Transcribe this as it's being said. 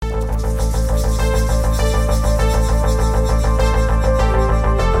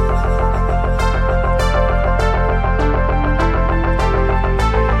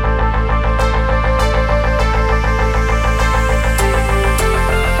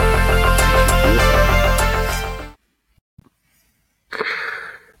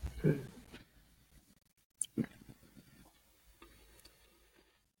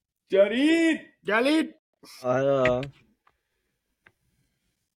Giddey! Giddey! I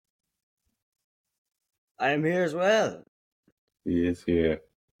am here as well. He is here.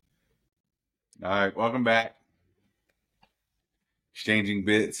 All right, welcome back. Exchanging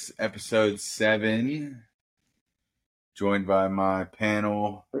Bits, episode 7. Joined by my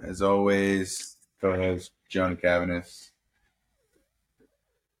panel, as always, co-host Jonah Cavanis.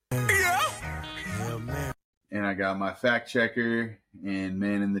 Yeah, man. And I got my fact checker and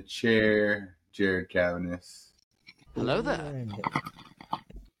man in the chair, Jared Cavanis. Hello there.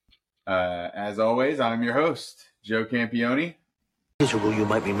 As always, I'm your host, Joe Campione. Miserable, you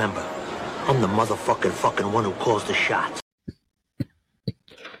might remember. I'm the motherfucking one who calls the shots.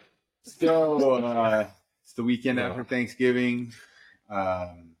 So, it's the weekend after Thanksgiving.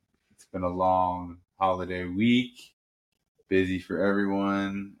 It's been a long holiday week. Busy for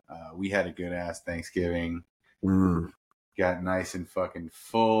everyone. We had a good-ass Thanksgiving. Got nice and fucking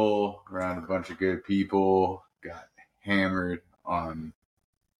full around a bunch of good people. Got hammered on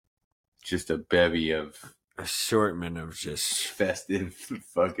just a bevy of Assortment of just festive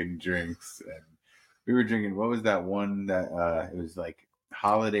fucking drinks. And we were drinking, what was that one that it was like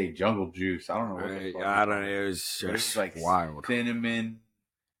holiday jungle juice? I don't know what the fuck I don't know. It was just like wild. Cinnamon,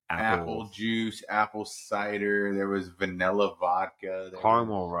 apple juice, apple cider. There was vanilla vodka.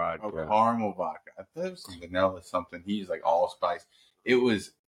 Caramel vodka. Oh, caramel vodka. I thought it was some vanilla something. He used like allspice. It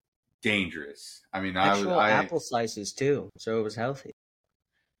was dangerous. I mean, Actual apple slices too, so it was healthy.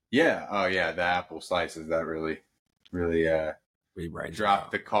 Yeah. Oh, yeah. The apple slices that really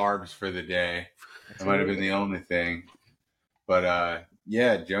dropped the carbs for the day. That might have been the only thing. But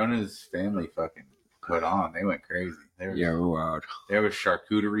yeah, Jonah's family fucking put on. They went crazy. We're wild. There was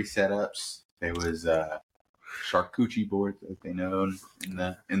charcuterie setups. There was charcuterie boards, as they know in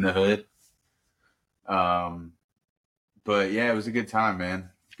the hood. But yeah, it was a good time,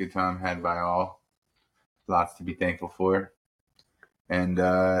 man. Good time had by all. Lots to be thankful for. And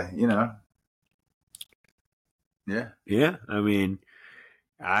yeah. Yeah, I mean,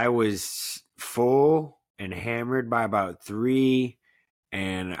 I was full and hammered by about 3,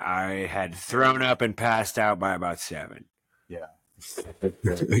 and I had thrown up and passed out by about 7. Yeah.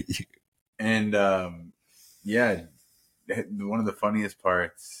 And yeah, one of the funniest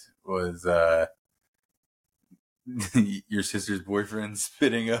parts was your sister's boyfriend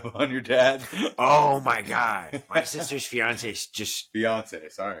spitting up on your dad. Oh my god. My sister's fiance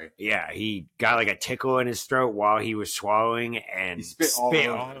sorry. Yeah, he got like a tickle in his throat while he was swallowing and he spit all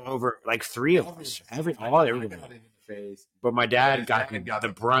over like 3 of us. Everyone. Face. But my dad got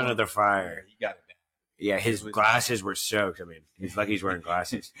the brunt of the fire. He got it down. Yeah, his glasses were soaked. I mean, he's lucky he's wearing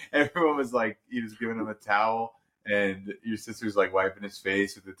glasses. Everyone was like, he was giving him a towel, and your sister's like wiping his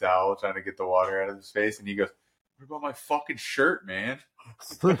face with the towel, trying to get the water out of his face, and he goes, "What about my fucking shirt, man?"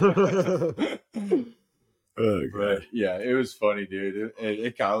 But yeah, it was funny, dude.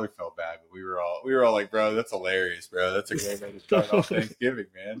 It Kyler felt bad, but we were all like, "Bro, that's hilarious, bro. That's a great way to start off Thanksgiving,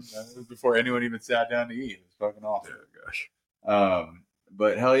 man." That was before anyone even sat down to eat. It was fucking awesome. Oh gosh.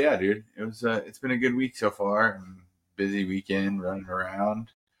 But hell yeah, dude. It was. It's been a good week so far. Busy weekend, running around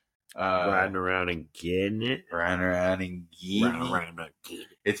and getting it. Running around and getting it.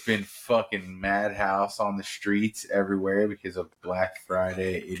 It's been fucking madhouse on the streets everywhere because of Black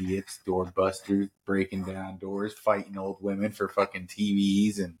Friday idiots, doorbusters, breaking down doors, fighting old women for fucking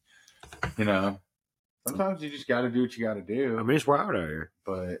TVs. And, you know, sometimes you just got to do what you got to do. I mean, it's wild out here.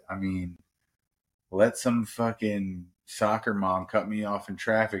 But, I mean, let some fucking soccer mom cut me off in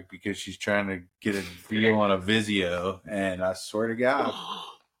traffic because she's trying to get a deal on a Vizio. And I swear to God,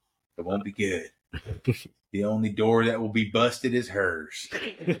 it won't be good. The only door that will be busted is hers.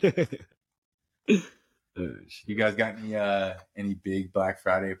 You guys got any big Black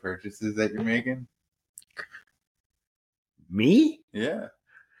Friday purchases that you're making? Me? Yeah.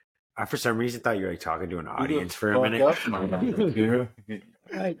 I for some reason thought you were like talking to an audience for a minute.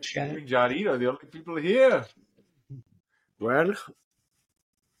 Right, Chad. Johnny are the only people here. Well,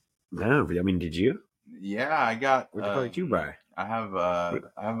 no. I mean, did you? Yeah, I got. What the fuck did you buy? I have a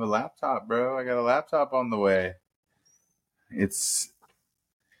laptop, bro. I got a laptop on the way. It's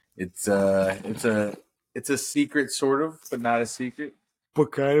a secret, sort of, but not a secret.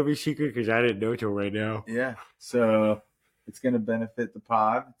 What kind of a secret? Because I didn't know till right now. Yeah, so it's gonna benefit the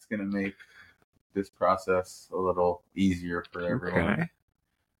pod. It's gonna make this process a little easier for everyone.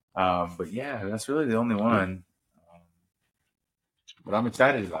 Okay. But yeah, that's really the only one. But I'm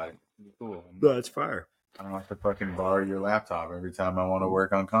excited about it. It's cool. No, it's fire. I don't have to fucking borrow your laptop every time I want to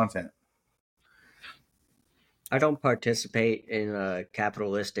work on content. I don't participate in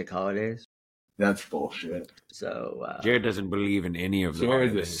capitalistic holidays. That's bullshit. So Jared doesn't believe in any of the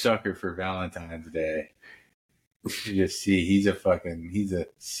Jared's a holidays. sucker for Valentine's Day. You should just see he's a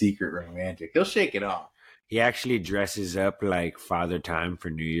secret romantic. He'll shake it off. He actually dresses up like Father Time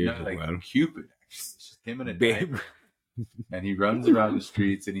for New Year's as Like well. Cupid. It's just him in a Babe. diaper. And he runs around the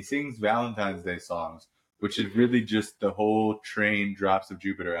streets and he sings Valentine's Day songs, which is really just the whole Train Drops of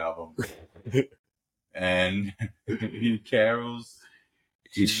Jupiter album. And he carols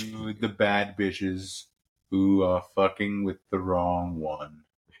to the bad bitches who are fucking with the wrong one.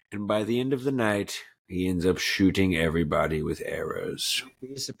 And by the end of the night, he ends up shooting everybody with arrows.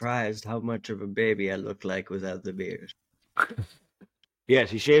 be surprised how much of a baby I look like without the beard.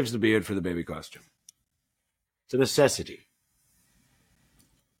 Yes, he shaves the beard for the baby costume. It's a necessity.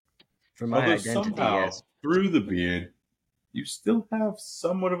 For my Although identity, somehow, yes. through the beard, you still have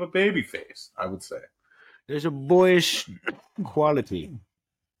somewhat of a baby face, I would say. There's a boyish quality.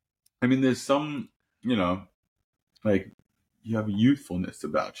 I mean, there's some, like, you have a youthfulness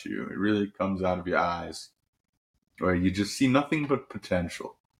about you. It really comes out of your eyes. Or you just see nothing but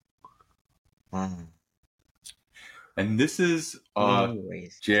potential. And this is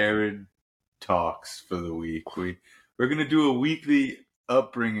Jared Talks for the week. We're going to do a weekly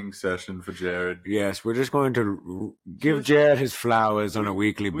upbringing session for Jared. Yes, we're just going to give Jared his flowers on a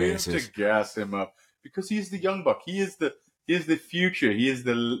weekly basis. We have to gas him up because he's the young buck. He is the future. He is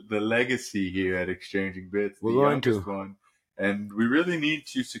the legacy here at Exchanging Bits. We're going to. One. And we really need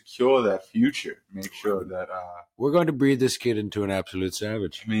to secure that future. Make sure that we're going to breed this kid into an absolute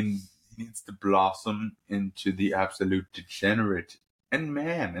savage. I mean, he needs to blossom into the absolute degenerate and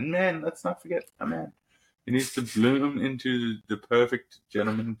man. Let's not forget a man. He needs to bloom into the perfect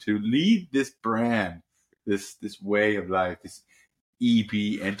gentleman to lead this brand, this way of life, this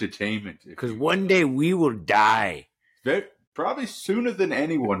EP entertainment. Because one day we will die. Probably sooner than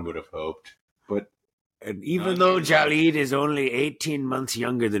anyone would have hoped. And even though Jalid is only 18 months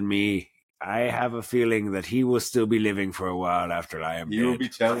younger than me, I have a feeling that he will still be living for a while after I am dead. He will be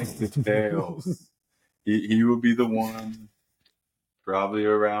telling the tales. He will be the one, probably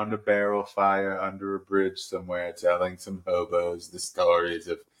around a barrel fire under a bridge somewhere, telling some hobos the stories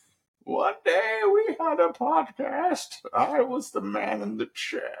of, one day we had a podcast. I was the man in the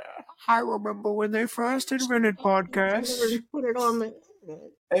chair. I remember when they first invented podcasts. Put it on the...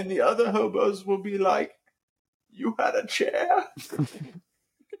 And the other hobos will be like, you had a chair?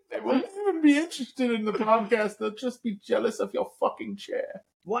 They won't even be interested in the podcast. They'll just be jealous of your fucking chair.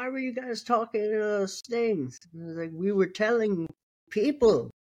 Why were you guys talking things? Like we were telling people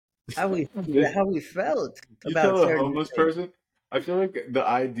how we felt You about tell a certain homeless things. person? I feel like the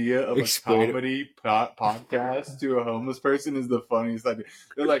idea of a comedy podcast to a homeless person is the funniest idea.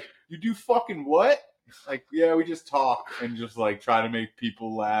 They're like, you do fucking what? Like, yeah, we just talk and just like try to make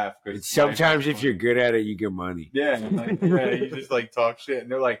people laugh. Sometimes if you're good at it, you get money. Yeah, you just like talk shit,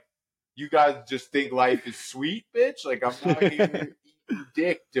 and they're like, "You guys just think life is sweet, bitch? Like I'm not here eating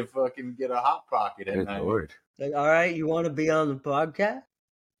dick to fucking get a hot pocket at night." Lord. Like, all right, you want to be on the podcast?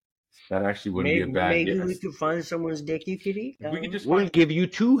 That actually wouldn't be a bad Maybe guess. we could find someone's dick you could eat. We'll give you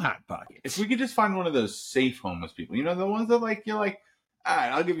 2 hot pockets. If we could just find one of those safe homeless people, the ones that like you're like, all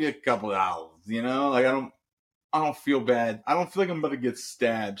right, I'll give you a couple of dollars. Like I don't feel bad. I don't feel like I'm about to get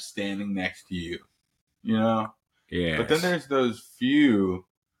stabbed standing next to you. Yeah. But then there's those few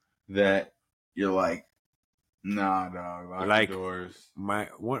that you're like, nah, dog, lock the doors. My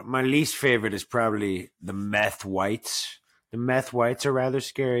least favorite is probably the meth whites. The meth whites are rather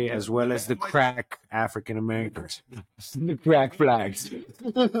scary, as well as the crack African Americans. The crack flags.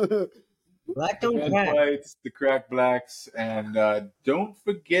 Black don't the crack. Whites, the crack blacks, and don't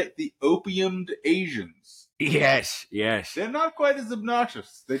forget the opiumed Asians. Yes. They're not quite as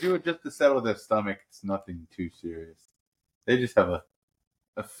obnoxious. They do it just to settle their stomach. It's nothing too serious. They just have a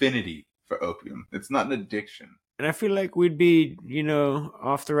affinity for opium. It's not an addiction. And I feel like we'd be,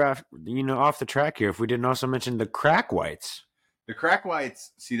 off the track here if we didn't also mention the crack whites. The crack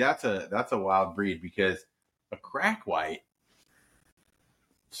whites, see, that's a wild breed because a crack white,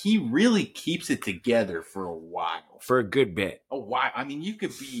 he really keeps it together for a while. For a good bit. A while. I mean, you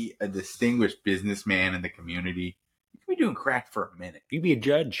could be a distinguished businessman in the community. You could be doing crack for a minute. You'd be a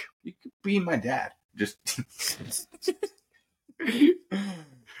judge. You could be my dad. Just.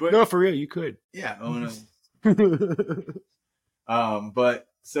 But, no, for real, you could. Yeah. Oh, no. But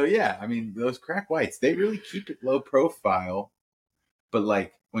so, yeah, I mean, those crack whites, they really keep it low profile. But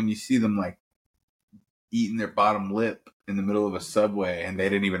like when you see them like eating their bottom lip in the middle of a subway and they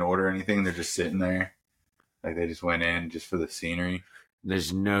didn't even order anything, they're just sitting there. Like they just went in just for the scenery.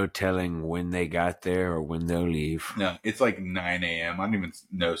 There's no telling when they got there or when they'll leave. No, it's like 9 a.m. I didn't even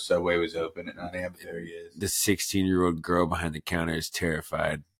know Subway was open at 9 a.m. But there he is. The 16-year-old girl behind the counter is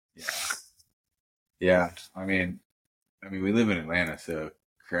terrified. Yeah. Yeah. I mean, we live in Atlanta, so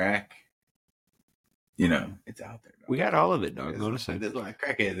crack, it's out there. Dog. We got all of it, dog. There's a lot of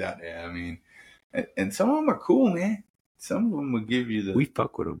crackheads out there. I mean, and some of them are cool, man. Some of them will give you the. We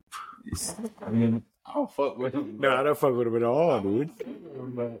fuck with them. I don't fuck with them. No, I don't fuck with them at all, dude.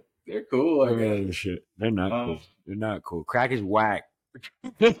 But they're cool. Shit. They're not cool. They're not cool. Crack is whack.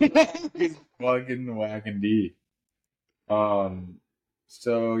 Fucking whack indeed.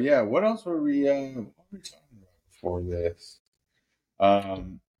 So yeah, what else were we talking about before this? Oh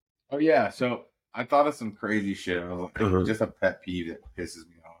yeah, so I thought of some crazy shit. Just a pet peeve that pisses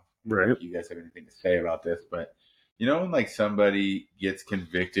me off. Right. If you guys have anything to say about this, but when like somebody gets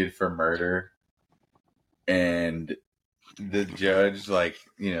convicted for murder and the judge, like,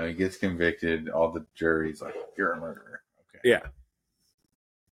 he gets convicted, all the jury's like, you're a murderer. Okay. Yeah.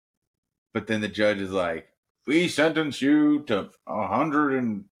 But then the judge is like, we sentence you to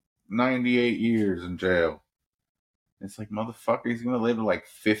 198 years in jail. It's like, motherfucker, he's going to live to like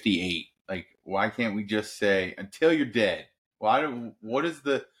 58. Like, why can't we just say, until you're dead? Why?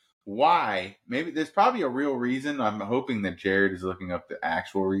 Maybe there's probably a real reason. I'm hoping that Jared is looking up the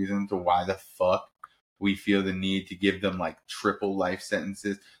actual reason to why the fuck we feel the need to give them like triple life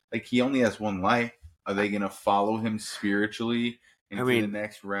sentences. Like, he only has one life. Are they going to follow him spiritually into the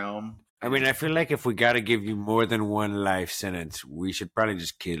next realm? I mean, I feel like if we got to give you more than one life sentence, we should probably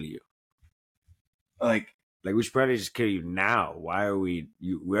just kill you. Like we should probably just kill you now. Why are we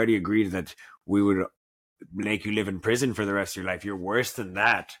already agreed that we would make you live in prison for the rest of your life. You're worse than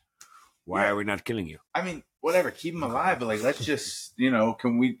that. Why are we not killing you? I mean, whatever, keep him alive, but like, let's just,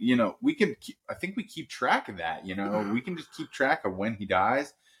 can we, we can I think we keep track of that, we can just keep track of when he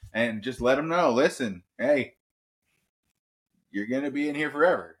dies and just let him know, listen, hey, you're going to be in here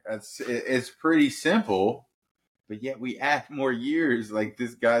forever. It's pretty simple, but yet we add more years. Like,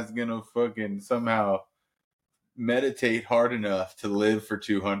 this guy's going to fucking somehow meditate hard enough to live for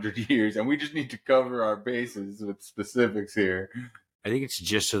 200 years. And we just need to cover our bases with specifics here. I think it's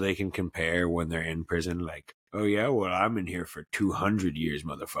just so they can compare when they're in prison. Like, oh yeah, well, I'm in here for 200 years,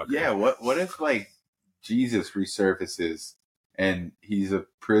 motherfucker. Yeah. What if like Jesus resurfaces and he's a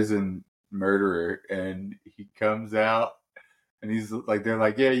prison murderer and he comes out and he's like, they're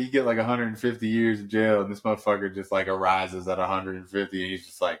like, yeah, you get like 150 years in jail. And this motherfucker just like arises at 150 and he's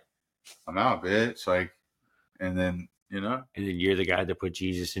just like, I'm out, bitch. Like, and then, and then you're the guy that put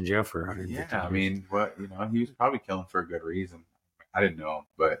Jesus in jail for 150 years. I mean, what, he was probably killing for a good reason. I didn't know him,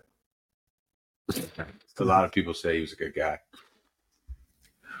 but a lot of people say he was a good guy.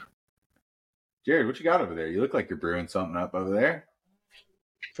 Jared, what you got over there? You look like you're brewing something up over there.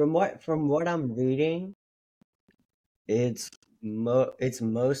 From what I'm reading, it's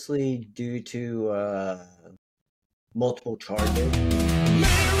mostly due to multiple charges.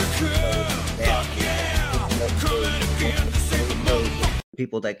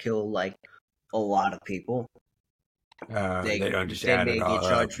 People that kill like a lot of people. They don't just they add may it all get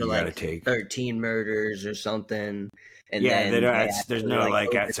charged up. for like 13 murders or something. And yeah, then there's no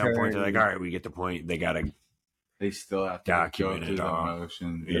like at some point they're like, all right, we get the point. They still have to document go through the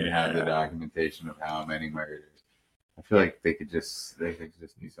motions and Yeah. have the documentation of how many murders. I feel like they could just do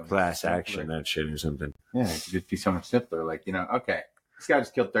something class simpler. action, that shit or something. Yeah, it could just be so much simpler. Like, okay, this guy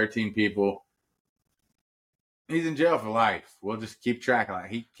just killed 13 people. He's in jail for life. We'll just keep track of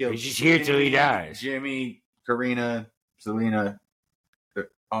it. He's just here till he dies. Jimmy, Karina, Selena,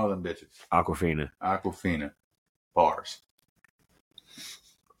 all them bitches. Aquafina. Bars.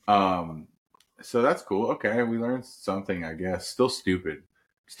 So that's cool. Okay, we learned something, I guess. Still stupid.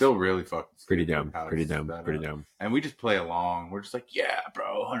 Still really fucking stupid. Pretty dumb. And we just play along. We're just like, yeah,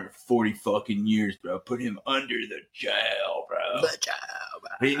 bro, 140 fucking years, bro. Put him under the jail, bro.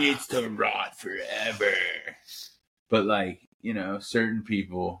 He needs to rot forever. But like, certain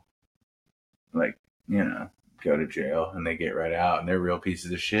people, like, go to jail and they get right out and they're real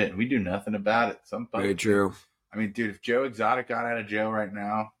pieces of shit and we do nothing about it. Very true. I mean, dude, if Joe Exotic got out of jail right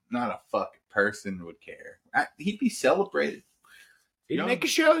now, not a fucking person would care. He'd be celebrated. He'd make a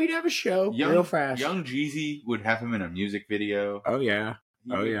show. He'd have a show real fast. Young Jeezy would have him in a music video. Oh, yeah.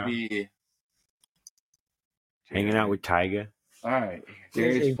 Be hanging out with Tyga. All right.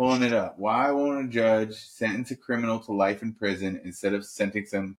 Jerry's pulling it up. Why won't a judge sentence a criminal to life in prison instead of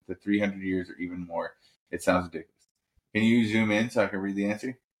sentencing them to 300 years or even more? It sounds ridiculous. Can you zoom in so I can read the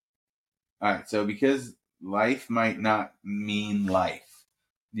answer? All right. So because life might not mean life.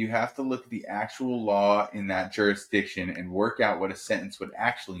 you have to look at the actual law in that jurisdiction and work out what a sentence would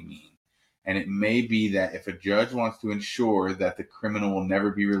actually mean. And it may be that if a judge wants to ensure that the criminal will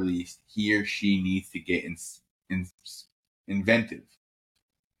never be released, he or she needs to get inventive.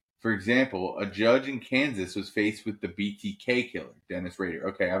 For example, a judge in Kansas was faced with the BTK killer, Dennis Rader.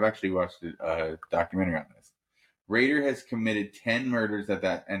 Okay, I've actually watched a documentary on this. Rader has committed 10 murders at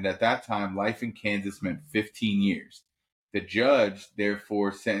that time, life in Kansas meant 15 years. The judge,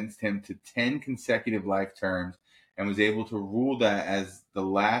 therefore, sentenced him to 10 consecutive life terms and was able to rule that as the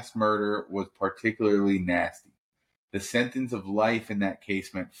last murder was particularly nasty. The sentence of life in that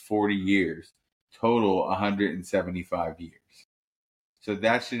case meant 40 years, total 175 years. So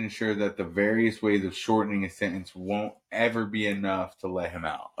that should ensure that the various ways of shortening a sentence won't ever be enough to let him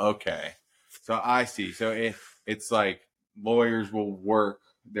out. Okay. So I see. So it's like their lawyers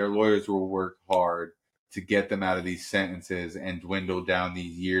will work hard to get them out of these sentences and dwindle down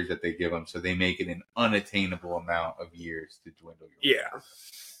these years that they give them, so they make it an unattainable amount of years to dwindle.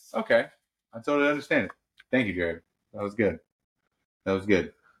 Okay. I totally understand it. Thank you, Jared. That was good.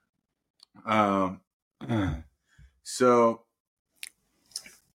 So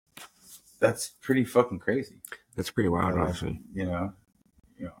that's pretty fucking crazy. That's pretty wild, honestly. You know,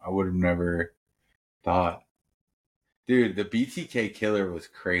 I would have never thought. Dude, the BTK killer was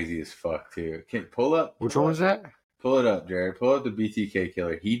crazy as fuck too. Pull up. Which one was that? Pull it up, Jared. Pull up the BTK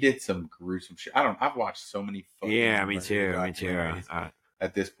killer. He did some gruesome shit. I've watched so many fucking. Yeah, me too.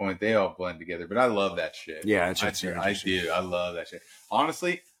 At this point, they all blend together. But I love that shit. Yeah, I do. I love that shit.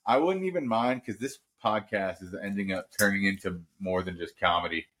 Honestly, I wouldn't even mind, because this podcast is ending up turning into more than just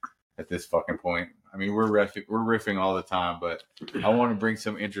comedy at this fucking point. I mean, we're riffing all the time, but I want to bring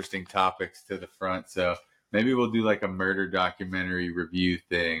some interesting topics to the front. So maybe we'll do like a murder documentary review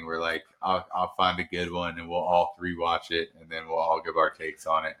thing where like I'll find a good one and we'll all three watch it and then we'll all give our takes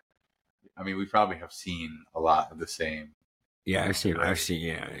on it. I mean, we probably have seen a lot of the same. Yeah, I've seen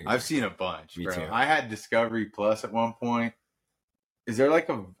a bunch. Me bro. too. I had Discovery Plus at one point. Is there like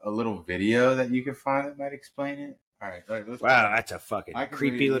a little video that you can find that might explain it? All right, wow, that's a fucking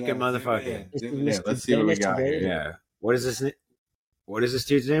creepy looking motherfucker. Yeah, let's see what we got here. Yeah. What is this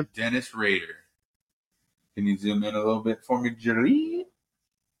dude's name? Dennis Rader. Can you zoom in a little bit for me, Giddey?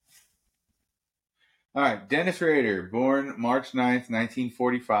 All right, Dennis Rader, born March 9th,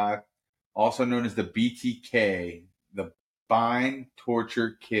 1945, also known as the BTK, the Bind,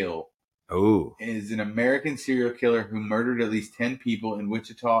 Torture, Kill. Oh. Is an American serial killer who murdered at least 10 people in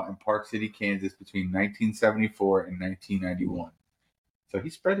Wichita and Park City, Kansas between 1974 and 1991. So he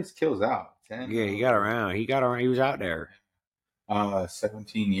spread his kills out. 10. Yeah, he got around. He was out there.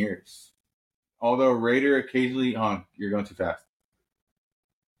 17 years. Although Rader occasionally... you're going too fast.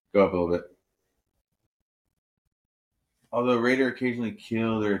 Go up a little bit. Although Rader occasionally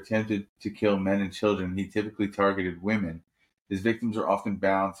killed or attempted to kill men and children, he typically targeted women. His victims are often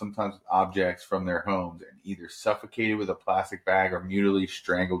bound, sometimes with objects from their homes, and either suffocated with a plastic bag or mutually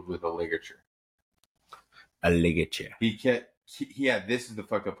strangled with a ligature. A ligature. This is the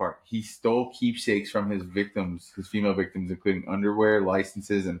fucked up part. He stole keepsakes from his female victims, including underwear,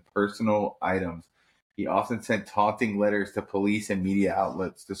 licenses, and personal items. He often sent taunting letters to police and media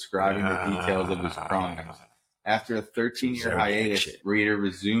outlets describing the details of his crimes. After a 13-year hiatus, Rader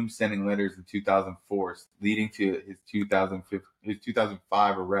resumed sending letters in 2004, leading to his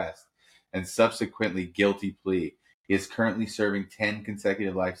 2005 arrest and subsequently guilty plea. He is currently serving 10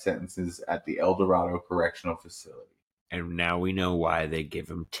 consecutive life sentences at the El Dorado Correctional Facility. And now we know why they give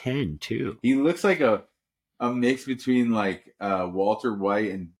him 10, too. He looks like a mix between like Walter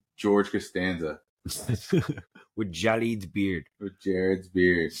White and George Costanza. With Jared's beard. With Jared's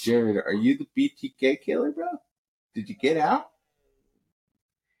beard. Jared, are you the BTK killer, bro? Did you get out?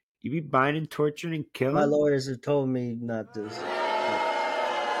 You be binding, torturing, and killing? My lawyers have told me not to.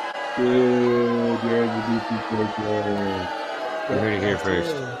 Jared, the BTK killer. You heard it here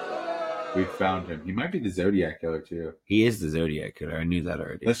first. We found him. He might be the Zodiac killer, too. He is the Zodiac killer. I knew that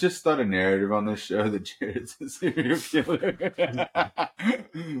already. Let's just start a narrative on this show that Jared's a serial killer.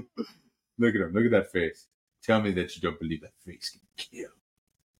 Look at him. Look at that face. Tell me that you don't believe that face can kill.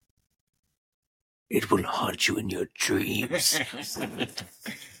 It will haunt you in your dreams.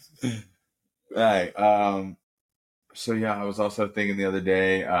 Right. So, yeah, I was also thinking the other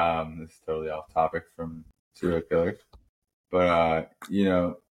day, this is totally off topic from serial killers, but,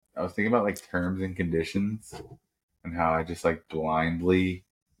 I was thinking about, like, terms and conditions and how I just, like, blindly...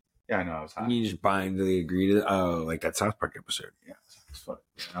 Yeah, I know, I was high. You just blindly agree to... Oh, like that South Park episode. Yeah, it's funny.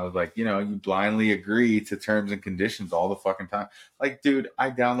 I was like, you blindly agree to terms and conditions all the fucking time. Like, dude, I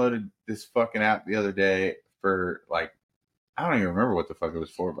downloaded this fucking app the other day for, like, I don't even remember what the fuck it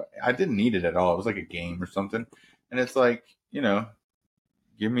was for, but I didn't need it at all. It was like a game or something. And it's like,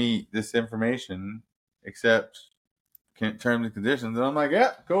 give me this information, accept terms and conditions. And I'm like,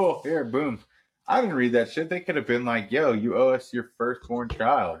 yeah, cool. Here, boom. I didn't read that shit. They could have been like, yo, you owe us your firstborn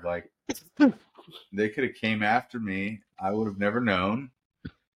child. Like, they could have came after me. I would have never known.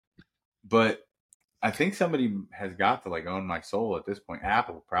 But I think somebody has got to like own my soul at this point.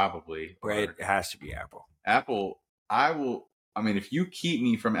 Apple, probably. Right, it has to be Apple. Apple, if you keep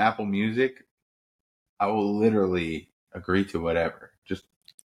me from Apple Music, I will literally agree to whatever. Just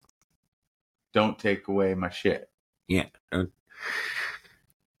don't take away my shit. Yeah.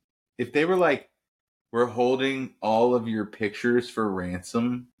 If they were like, we're holding all of your pictures for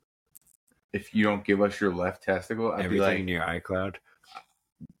ransom if you don't give us your left testicle, I'd everything be like, in your iCloud.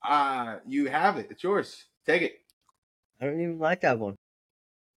 You have it. It's yours. Take it. I don't even like that one.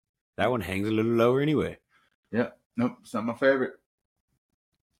 That one hangs a little lower anyway. Yeah. Nope. It's not my favorite.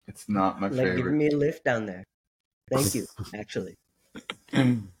 It's not my favorite. Give me a lift down there. Thank you, actually.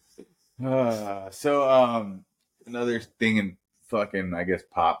 Another thing in fucking, I guess,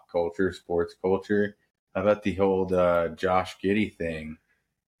 pop culture, sports culture, how about the whole Josh Giddey thing?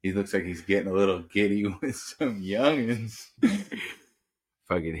 He looks like he's getting a little giddy with some youngins.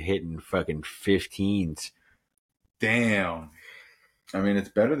 Fucking hitting fucking 15s. Damn. I mean, it's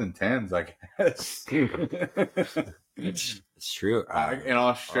better than 10s, I guess. It's true. In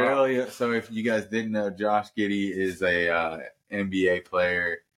Australia, so if you guys didn't know, Josh Giddey is a NBA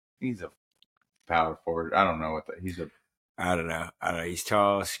player. He's a power forward. I don't know what he's a. I don't know. He's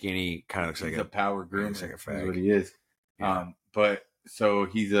tall, skinny, kind of looks like a power groomer. Looks like a fag. That's what he is. Yeah. But so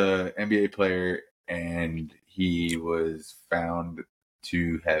he's a NBA player, and he was found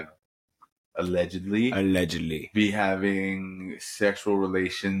to have allegedly be having sexual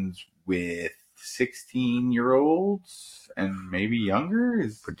relations with 16-year-olds and maybe younger.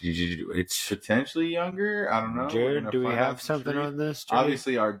 It's potentially younger. I don't know. Jared, do we have something on this? Jared?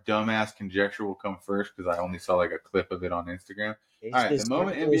 Obviously, our dumbass conjecture will come first because I only saw like a clip of it on Instagram. All right, the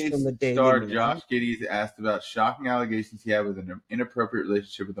moment NBA star Josh Giddey is asked about shocking allegations he had with an inappropriate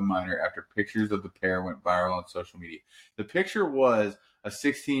relationship with a minor after pictures of the pair went viral on social media. The picture was a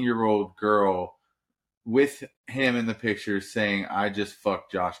 16-year-old girl with him in the picture saying, "I just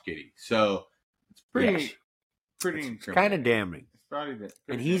fucked Josh Giddey." So it's pretty kind of damning. It's probably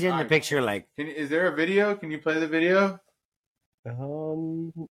and he's in the picture like. Is there a video? Can you play the video?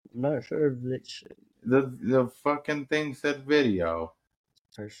 I'm not sure if it's the fucking thing said video.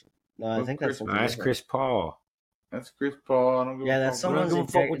 No, I think that's Chris Paul. That's Chris Paul. I don't give a that's fuck. I don't give a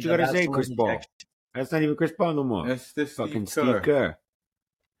fuck what you gotta say, Chris Paul. That's not even Chris Paul no more. That's this fucking Steve Kerr.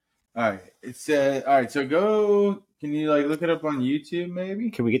 All right, it said. All right, so go. Can you like look it up on YouTube, maybe?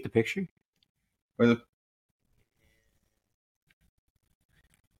 Can we get the picture? Or the.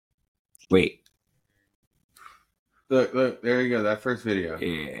 Wait. Look, there you go. That first video.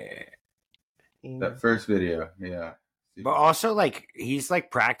 Yeah. That first video, yeah. But also, like, he's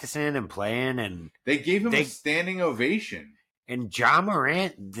like practicing and playing, and they gave him a standing ovation. And Ja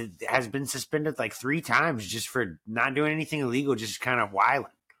Morant has been suspended like 3 times just for not doing anything illegal, just kind of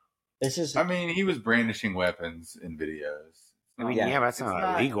wilding. He was brandishing weapons in videos. That's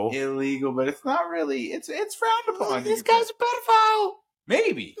not illegal. Illegal, but it's not really. It's frowned upon. This guy's a pedophile.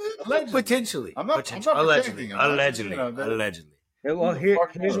 Maybe. Potentially. I'm not allegedly. Well,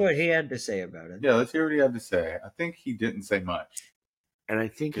 here's what he had to say about it. Yeah, let's hear what he had to say. I think he didn't say much. And I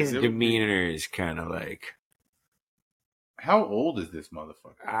think his demeanor is kind of like... How old is this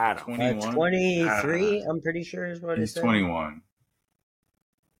motherfucker? I don't know. 21? 23, I'm pretty sure is what he's 21.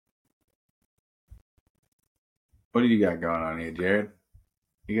 What do you got going on here, Jared?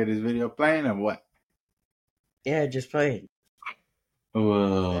 You got his video playing or what? Yeah, just play it.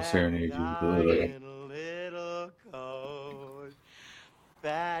 Oh, serenade you.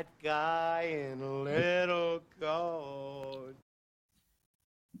 Fat guy in a little coat.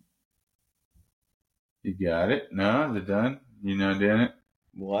 You got it? No? Is it done? You not doing it?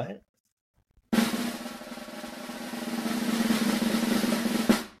 What?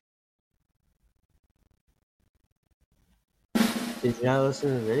 Did you not listen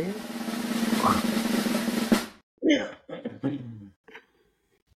to the video? Yeah.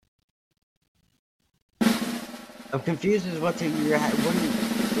 I'm confused as what you to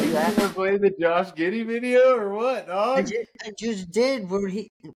play the Josh Giddey video or what, dog? I just did.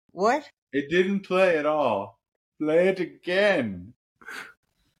 What? It didn't play at all. Play it again.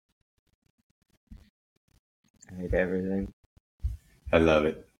 I hate everything. I love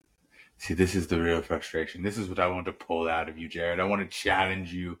it. See, this is the real frustration. This is what I want to pull out of you, Jared. I want to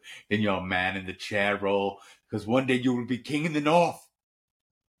challenge you in your man in the chair role. Because one day you will be king in the north.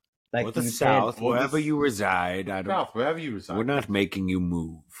 Like or the you south, said. wherever you reside. South, wherever you reside. We're not making you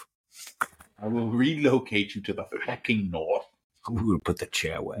move. I will relocate you to the fucking north. We will put the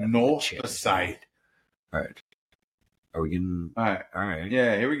chair where North the the side. All right. Are we getting... All right. All right.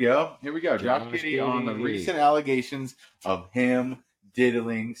 Yeah, here we go. Josh Giddey on the recent allegations of him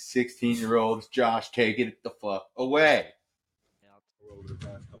diddling 16-year-olds. Josh, take it the fuck away. Over the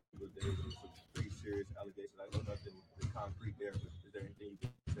past couple of days, there was some pretty serious allegations. I know nothing concrete there, but is there anything you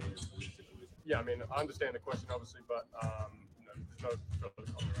can say in this situation? Yeah, I mean, I understand the question, obviously, but there's no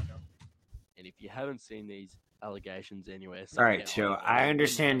further comment right now. And if you haven't seen these allegations anywhere, All right, so I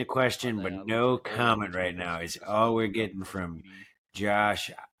understand the question, but no comment right now is all we're getting from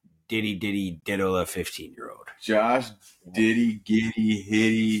Josh Diddle, a 15-year-old. Josh Diddy, Giddey,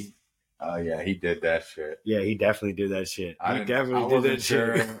 Hitty. Oh, yeah, he did that shit. Yeah, he definitely did that shit. I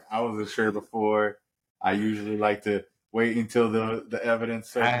wasn't sure before. I usually like to wait until the evidence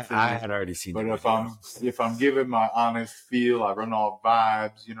surfaces. I had already seen but it. if I'm giving my honest feel, I run all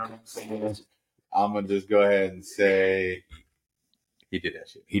vibes, you know what I'm saying? I'm going to just go ahead and say he did that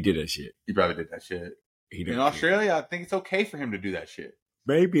shit. He did that shit. He probably did that shit. In Australia, I think it's okay for him to do that shit.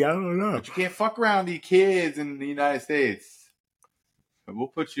 Maybe, I don't know. But you can't fuck around these kids in the United States. But we'll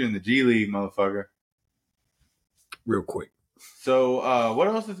put you in the G League, motherfucker. Real quick. So, what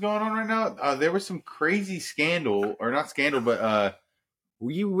else is going on right now? There was some crazy scandal, or not scandal, but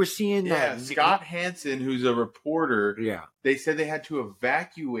you were seeing that Scott Hansen, who's a reporter. Yeah, they said they had to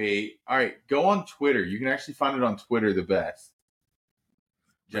evacuate. All right, go on Twitter. You can actually find it on Twitter the best.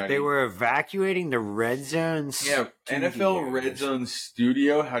 But they were evacuating the Red Zone. Yeah, NFL Red Zone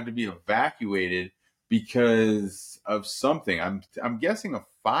studio had to be evacuated because of something. I'm guessing a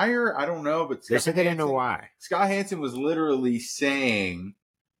fire. I don't know, but they said they didn't know why. Scott Hansen was literally saying,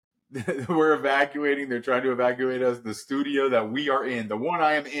 "We're evacuating. They're trying to evacuate us. The studio that we are in, the one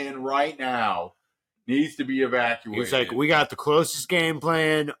I am in right now, needs to be evacuated." He's like, "We got the closest game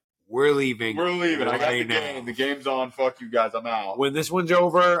plan. We're leaving. I got the game. The game's on. Fuck you guys. I'm out. When this one's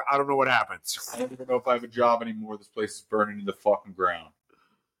over, I don't know what happens. I don't even know if I have a job anymore. This place is burning to the fucking ground."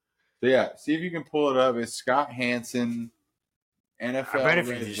 So yeah, see if you can pull it up. It's Scott Hansen, NFL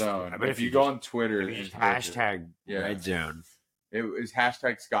Red Zone. If you go on Twitter, hashtag Red Zone. It was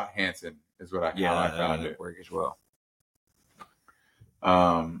hashtag Scott Hansen is what I found it. Work as well.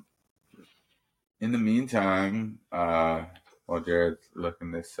 In the meantime, while Jared's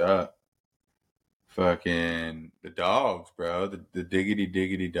looking this up, fucking the dogs, bro. The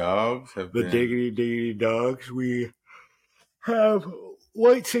diggity dogs have been... diggity dogs. We have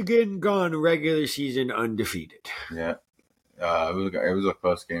once again gone regular season undefeated. Yeah. It was a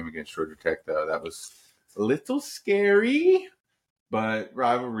close game against Georgia Tech, though. That was a little scary, but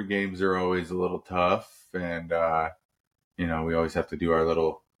rivalry games are always a little tough, and we always have to do our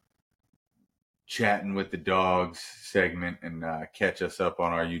little chatting with the dogs segment and catch us up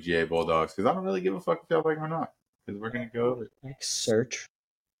on our UGA Bulldogs, because I don't really give a fuck if y'all like them or not, because we're gonna go over it. Search.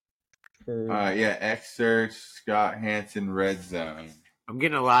 X search Scott Hansen Red Zone. I'm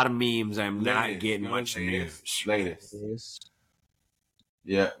getting a lot of memes. I'm not getting much news. Latest.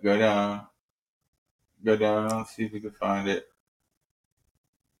 Yeah, go down. Let's see if we can find it.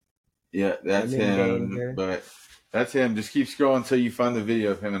 Yeah, that's him. But that's him. Just keep scrolling until you find the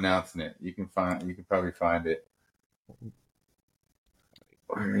video of him announcing it. You can probably find it.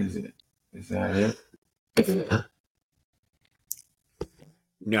 Where is it? Is that it?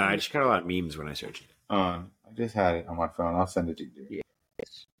 No, I just got a lot of memes when I searched it. I just had it on my phone. I'll send it to you.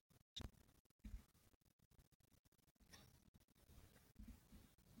 Yes.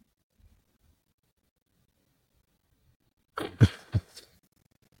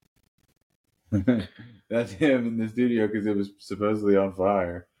 That's him in the studio because it was supposedly on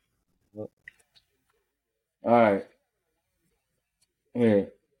fire. All right.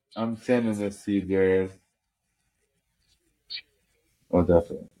 Here, I'm sending this to you, Jared. Oh,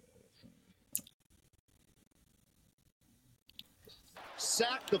 definitely.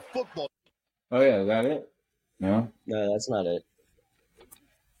 Sack the football. Oh, yeah, is that it? No? No, that's not it.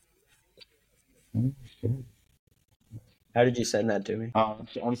 How did you send that to me?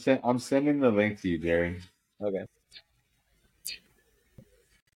 I'm sending the link to you, Jerry. Okay.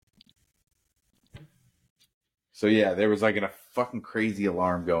 So yeah, there was like a fucking crazy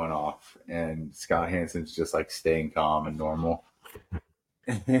alarm going off, and Scott Hansen's just like staying calm and normal.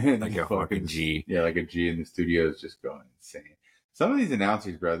 Like a fucking G. Yeah, like a G, in the studio is just going insane. Some of these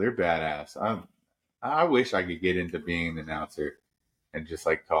announcers, bro, they're badass. I wish I could get into being an announcer and just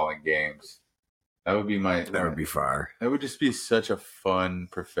like calling games. That would be That would be fire. That would just be such a fun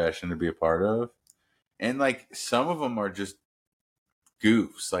profession to be a part of. And like some of them are just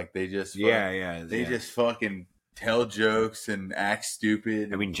goofs. Like they just just fucking tell jokes and act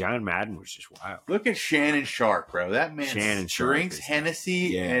stupid. I mean, John Madden was just wild. Look at Shannon Sharp, bro. That man drinks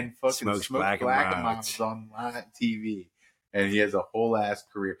Hennessy and fucking smokes black and miles on live TV, and he has a whole ass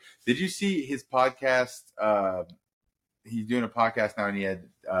career. Did you see his podcast? He's doing a podcast now, and he had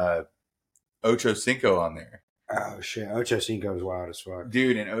Ocho Cinco on there. Oh shit, Ocho Cinco is wild as fuck,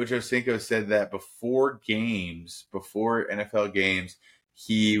 dude. And Ocho Cinco said that before NFL games,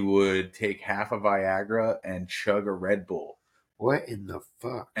 he would take half a Viagra and chug a Red Bull. What in the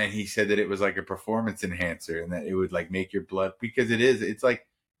fuck? And he said that it was like a performance enhancer, and that it would like make your blood, because it's like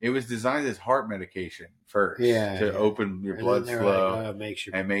it was designed as heart medication first to open your blood flow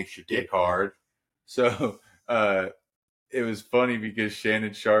and makes your dick hard. So it was funny because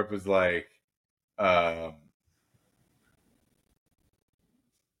Shannon Sharp was like,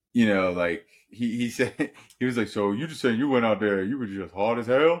 you know, like he said, he was like, so you just saying you went out there, you were just hard as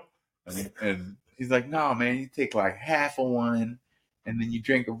hell? And he's like, no, man, you take like half of one, and then you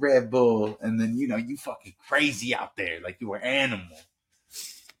drink a Red Bull, and then, you know, you fucking crazy out there, like you were an animal.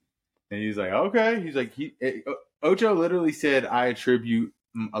 And he's like, okay. He's like, Ocho literally said, I attribute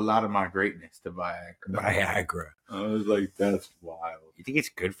a lot of my greatness to Viagra. I was like, that's wild. You think it's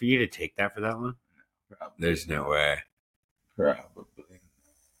good for you to take that for that long? Probably. There's no way. Probably.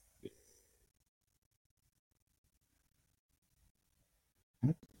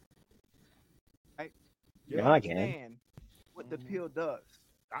 Yeah, I can. What the pill does.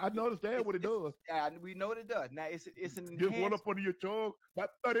 I understand what it does. Yeah, we know what it does. Now it's an enhancement. Just one up under your tongue, about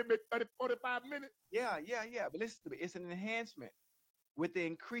 30, 45 minutes. Yeah. But listen to me. It's an enhancement with the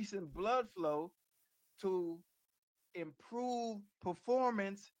increase in blood flow to improve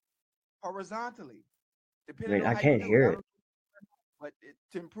performance horizontally. Wait, I can't hear it. But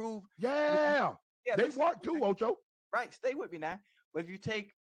to improve. Yeah, they work too, Ocho. Right, stay with me now. But if you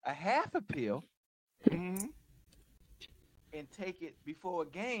take a half a pill and take it before a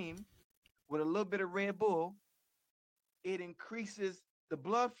game with a little bit of Red Bull, it increases the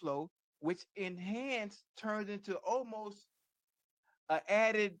blood flow, which turns into almost an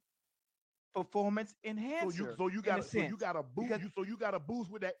added performance enhancer. So you got a boost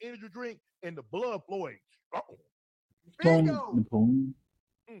with that energy drink and the blood flowing. Bingo. Napoleon.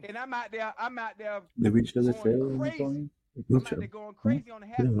 And I'm out there. Did we show the fail Napoleon? I'm out there going crazy on the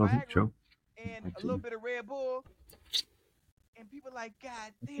half Viagra and a little bit of Red Bull. And people like,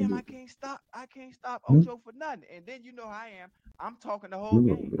 God damn, I can't stop Ocho for nothing. And then you know how I am. I'm talking the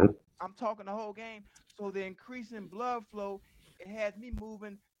whole game. So the increase in blood flow, it has me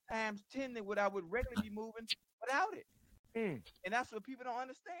moving times 10 than what I would regularly be moving without it. And that's what people don't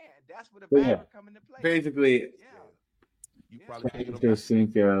understand. That's where the Viagra come into play. Basically, Ocho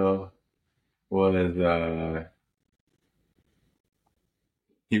Cinco was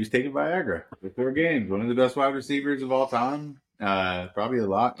he was taking Viagra before games. One of the best wide receivers of all time. Probably a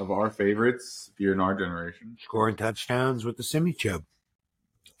lot of our favorites if you're in our generation. Scoring touchdowns with the semi-chub.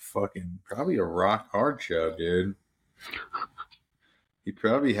 Fucking probably a rock hard chub, dude. He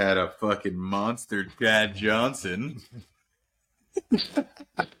probably had a fucking monster Chad Johnson.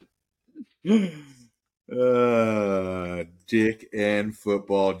 Dick and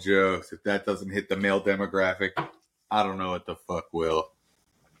football jokes. If that doesn't hit the male demographic, I don't know what the fuck will.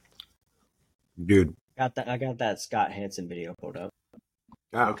 Dude. I got that Scott Hansen video pulled up.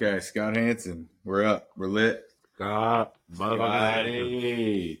 Okay, Scott Hansen. We're up. We're lit. Scotty,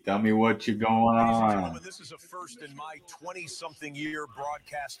 tell me what you're going on. This is a first in my 20-something year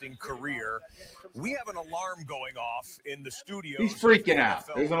broadcasting career. We have an alarm going off in the studio. He's freaking out.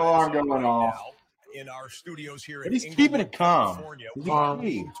 There's an alarm going off. In our studios here but he's keeping it calm. He's told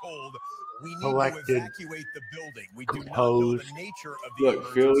we need to evacuate the building. We do not know the nature of the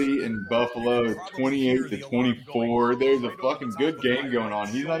Look, Philly and Buffalo is 28-24. There's a fucking good game going on.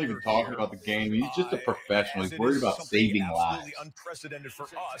 He's not even talking about the game. He's just a professional. He's worried about saving lives. Unprecedented for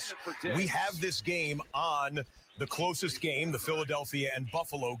us. We have this game on the closest game, the Philadelphia and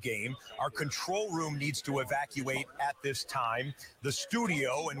Buffalo game. Our control room needs to evacuate at this time. The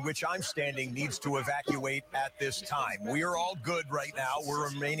studio in which I'm standing needs to evacuate at this time. We are all good right now. We're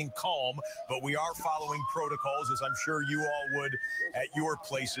remaining calm, but we are following protocols, as I'm sure you all would at your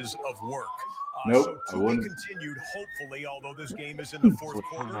places of work. Nope, so to be continued, hopefully, although this game is in the fourth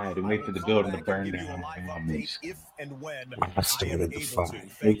quarter, I wait for the building to burn down. If and when I am able to.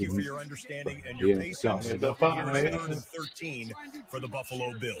 Thank you for your understanding and your patience. Here is 3rd and 13 for the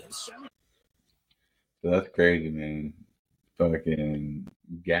Buffalo Bills. That's crazy, man. Fucking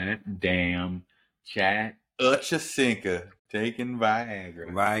goddamn chat. Uchasinka taking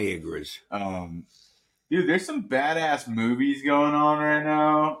Viagra. Viagra's. Dude, there's some badass movies going on right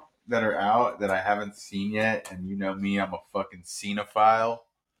now that are out that I haven't seen yet. And you know me, I'm a fucking cinephile.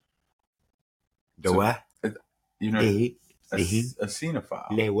 What? You know, a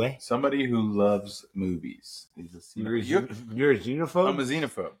cinephile. Somebody who loves movies. He's a cinephile. You're a xenophobe? I'm a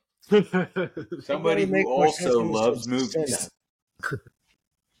xenophobe. Somebody who also loves movies.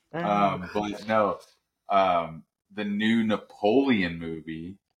 But no, the new Napoleon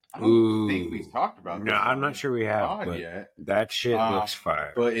movie. I don't think we've talked about this. No, I'm not sure we have. But yet. That shit looks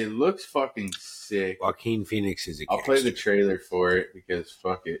fire. But it looks fucking sick. Joaquin Phoenix is a gangster. I'll play the trailer for it because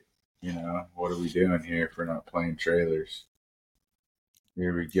fuck it. You know, what are we doing here if we're not playing trailers?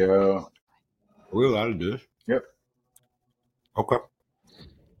 Here we go. Are we allowed to do this? Yep. Okay.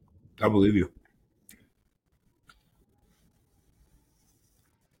 I believe you.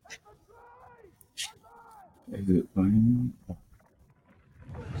 Is it playing?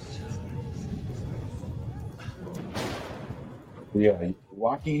 Yeah,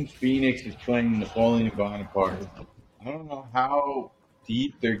 Joaquin Phoenix is playing Napoleon Bonaparte. I don't know how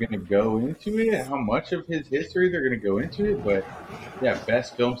deep they're going to go into it, how much of his history they're going to go into it, but yeah,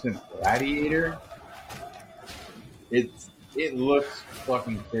 best film since Gladiator. It looks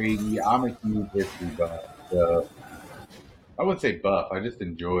fucking crazy. I'm a huge history buff, so I wouldn't say buff. I just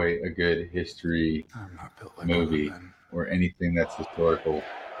enjoy a good history movie or anything that's historical.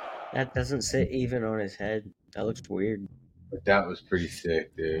 That doesn't sit even on his head. That looks weird. But that was pretty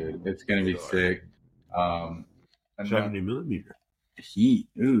sick, dude. It's gonna be sick. 70 millimeter. Heat.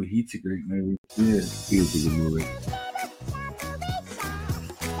 Ooh, Heat's a great movie. Yeah. Heat's a good movie.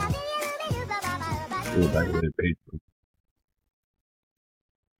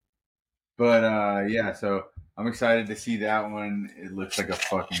 But yeah, so I'm excited to see that one. It looks like a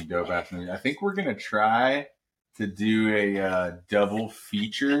fucking dope ass movie. I think we're gonna try to do a double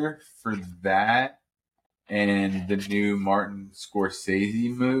feature for that and the new Martin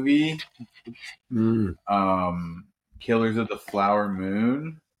Scorsese movie, Killers of the Flower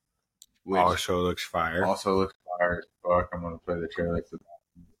Moon, which also looks fire. As fuck. I'm gonna play the trailer for that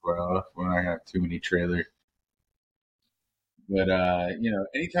as well. We're not gonna have too many trailers. But you know,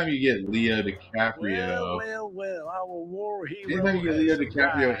 anytime you get Leo DiCaprio, anytime you get Leo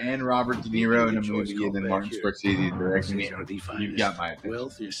DiCaprio and Robert De Niro in a movie, and then Martin Scorsese directing it, you've got my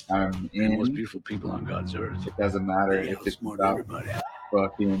attention. I'm in. Most beautiful people on God's earth. It doesn't matter if it's about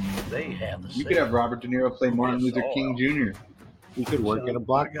fucking. You could have Robert De Niro play Martin Luther King Jr. He could work in a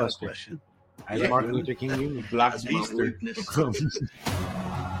blockbuster. As Martin Luther King Jr. Blockbuster.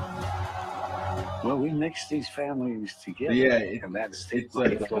 Well, we mix these families together. Yeah, and that's it's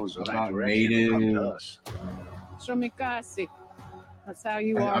like about native. That's how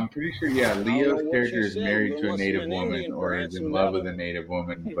you are. I'm pretty sure, yeah, Leo's character is married to a native woman or is in love with a native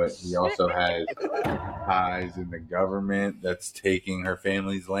woman, but he also has ties in the government that's taking her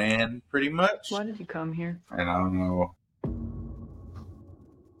family's land, pretty much. Why did you come here? And I don't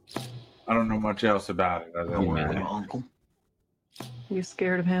know much else about it. Other than my uncle. You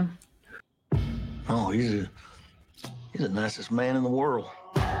scared of him? Oh, he's the nicest man in the world.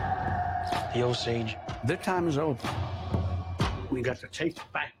 The Osage. Their time is over. We got to take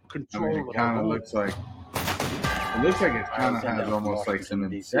back control. I mean, it kind of looks like it kind of has almost like some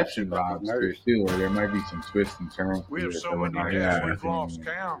Inception vibes to it too. Or there might be some twists and turns. We have so many deaths we've lost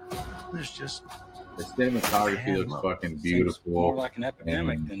count. There's just the cinematography looks fucking beautiful. More like an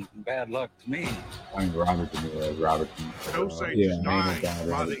epidemic than bad luck to me. I mean, Robert De Niro. Osage is dying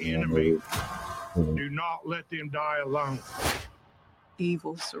by the enemy. Do not let them die alone.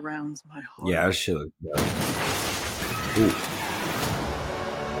 Evil surrounds my heart. Yeah, that shit looks bad.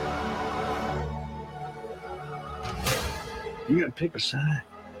 You gotta pick a side.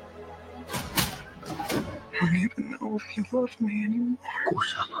 I don't even know if you love me anymore. Of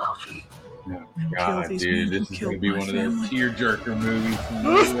course I love you. Oh, God, dude, this is going to be one of those tearjerker movies.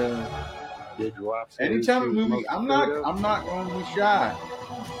 Anytime a movie, I'm not going to be shy.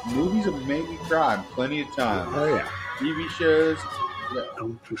 Movies have made me cry plenty of times. Oh yeah, TV shows. Yeah.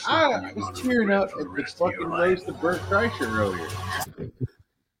 I was tearing up at the fucking roast of Bert Kreischer earlier.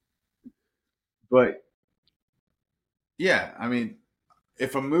 But yeah, I mean,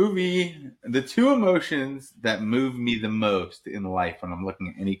 if a movie, the two emotions that move me the most in life when I'm looking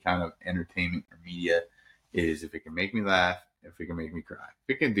at any kind of entertainment or media is if it can make me laugh, if it can make me cry.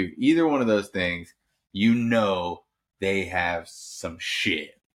 If it can do either one of those things, you know they have some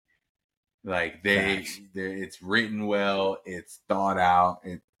shit. Like it's written well, it's thought out,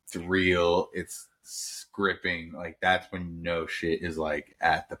 it's real, it's scripting. Like that's when you know shit is like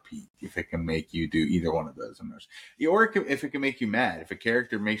at the peak. If it can make you do either one of those emotions, or if it can make you mad. If a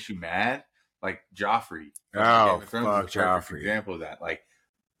character makes you mad, like Joffrey. Oh, Game of Thrones is a perfect example of that. Like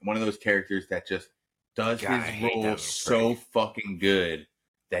one of those characters that just does his role so fucking good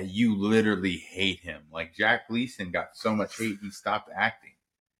that you literally hate him. Like Jack Gleason got so much hate he stopped acting.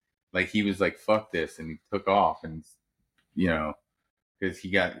 Like he was like, fuck this, and he took off, and you know, because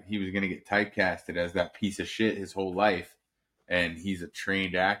he was gonna get typecasted as that piece of shit his whole life, and he's a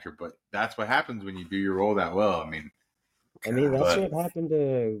trained actor. But that's what happens when you do your role that well. I mean, that's what happened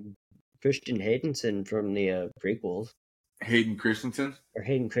to Christian Haydenson from the prequels. Hayden Christensen? Or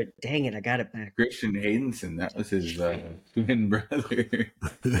dang it, I got it back. Christian Haydenson, that was his twin brother.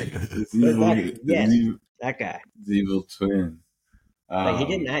 That guy. His evil twin. Like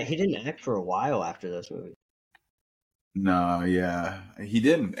he didn't act for a while after this movie. No, yeah. He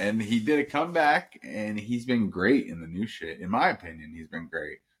didn't. And he did a comeback, and he's been great in the new shit. In my opinion, he's been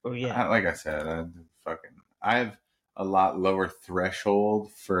great. Oh, yeah. Like I said, I have a lot lower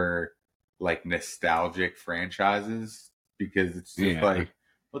threshold for, like, nostalgic franchises. Because it's just like,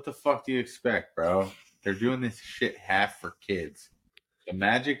 what the fuck do you expect, bro? They're doing this shit half for kids. The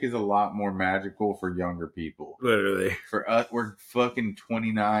magic is a lot more magical for younger people. Literally. For us, we're fucking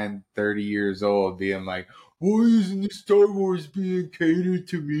 29, 30 years old being like, why isn't the Star Wars being catered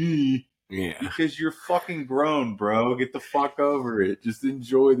to me? Yeah. Because you're fucking grown, bro. Get the fuck over it. Just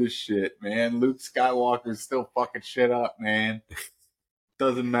enjoy this shit, man. Luke Skywalker's still fucking shit up, man.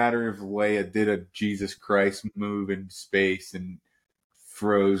 Doesn't matter if Leia did a Jesus Christ move in space and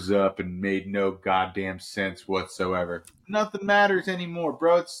froze up and made no goddamn sense whatsoever. Nothing matters anymore,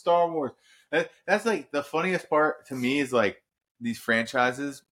 bro. It's Star Wars. That's like the funniest part to me is like these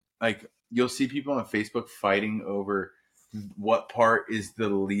franchises. Like you'll see people on Facebook fighting over what part is the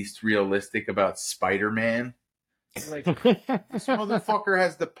least realistic about Spider-Man. Like, this motherfucker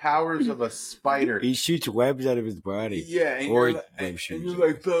has the powers of a spider. He shoots webs out of his body. Yeah, and or you're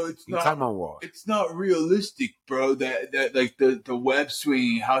like, bro, it's not realistic, bro. That like the web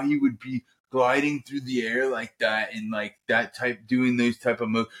swinging, how he would be gliding through the air like that, and like that type doing those type of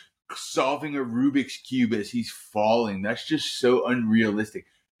moves, solving a Rubik's cube as he's falling. That's just so unrealistic.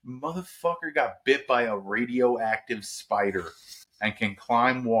 Motherfucker got bit by a radioactive spider and can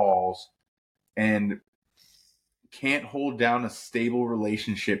climb walls and can't hold down a stable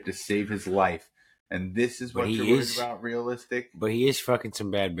relationship to save his life. And this is what you're worried about, realistic? But he is fucking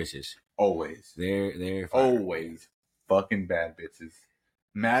some bad bitches. Always. They're always fucking bad bitches.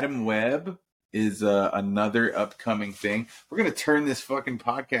 Madam Web is another upcoming thing. We're going to turn this fucking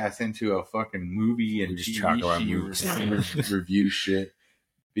podcast into a fucking movie and TV review shit.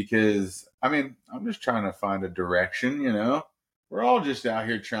 Because, I mean, I'm just trying to find a direction, you know? We're all just out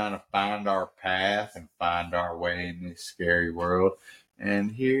here trying to find our path and find our way in this scary world. And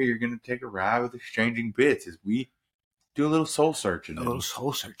here you're going to take a ride with Exchanging Bits as we do a little soul searching.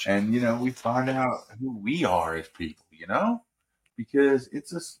 And, you know, we find out who we are as people, you know? Because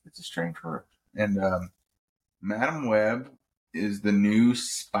it's a strange world. And Madam Web is the new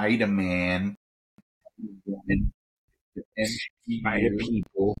Spider-Man. The M.She.U.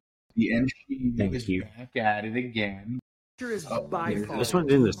 people. The M.She.U. is back at it again. Is by far this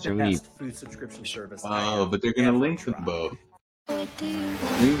one's in the best food subscription service. Oh, but they're going to link them both. There will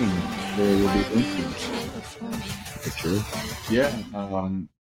be linking. True. Yeah,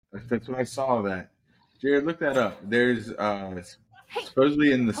 that's what I saw. That Jared, look that up. There's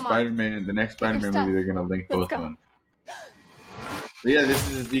supposedly in the Spider-Man, the next Spider-Man movie, they're going to link both of them. But yeah, this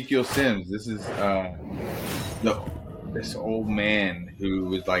is Ezekiel Sims. This is this old man who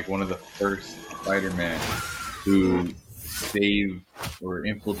was like one of the first Spider-Man who saved or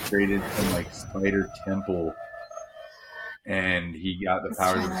infiltrated some like spider temple, and he got the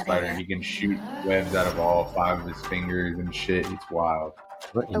powers of a spider. He can shoot webs out of all 5 of his fingers and shit. It's wild.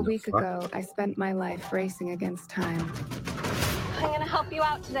 A week ago, I spent my life racing against time. I'm gonna help you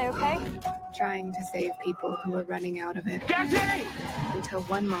out today, okay? Trying to save people who were running out of it. Until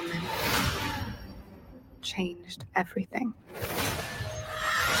one moment changed everything.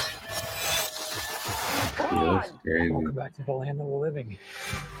 Yeah, that's crazy. Welcome back to the land of the living.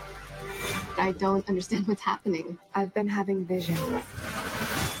 I don't understand what's happening. I've been having visions.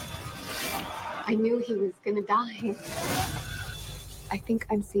 I knew he was gonna die. I think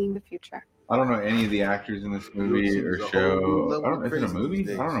I'm seeing the future. I don't know any of the actors in this movie or show. Is it a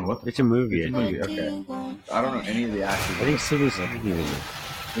movie? I don't know what. It's a movie. It's a movie. Okay. I don't know any of the actors. I think Sydney's in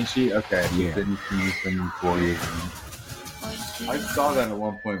it. Is she? Okay. Yeah. Sydney's been 4 years. I saw that at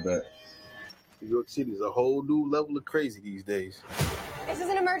one point, but New York City is a whole new level of crazy these days. This is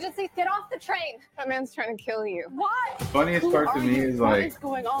an emergency. Get off the train. That man's trying to kill you. What? Funniest part to me is What like is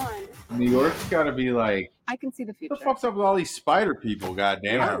going on? New York's got to be like, I can see the what future. the fuck's up with all these spider people?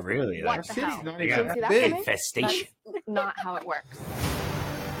 Goddamn. Yeah, really. What Like, the city's hell? not You even didn't that see that big. coming? Infestation. That's not how it works.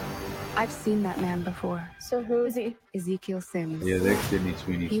 I've seen that man before. So who is he? Ezekiel Sims. Yeah, they're Sydney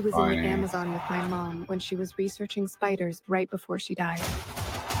Sweeney's He was in the finance. Amazon with my mom when she was researching spiders right before she died.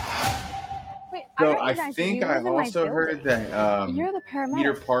 Wait, So I recognize you. think You I live in my also heard building. that You're the paramedic.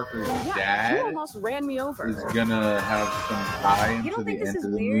 Peter Parker's Yeah, you dad almost ran me over. is gonna have some tie You into don't the think this end is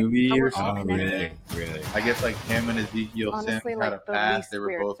of the weird? movie How or we're all something. connected? Really? I guess like him and Ezekiel Sims Honestly, had like, a the past. least They were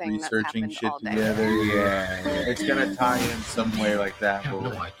weird both thing that's researching happened shit all day. together. Yeah. It's gonna tie in some way like that.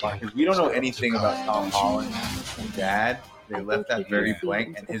 Because we don't know anything about Tom Holland's dad. They left that very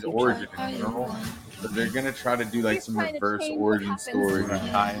blank, and his origin in general. So they're gonna try to do like He's some trying to reverse change origin what story,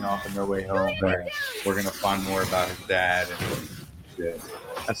 happens. tying off in No Way Home. Where we're gonna find more about his dad and shit.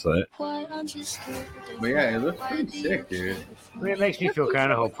 That's it. But yeah, it looks pretty sick, dude. I mean, it makes me feel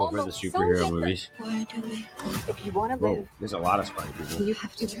kind of hopeful for the superhero movies. If you want to Whoa, live, there's a lot of spider people. you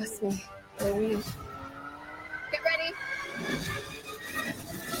have to trust me. Get ready.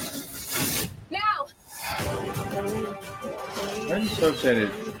 Now. I just hope that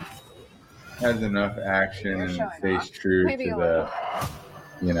it has enough action and it stays true Maybe to a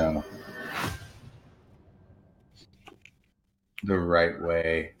the, you know, the right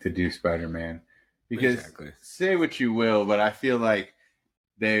way to do Spider-Man. Because Exactly. say what you will, but I feel like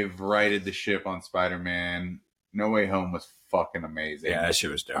they've righted the ship on Spider-Man. No Way Home was fucking amazing. Yeah, that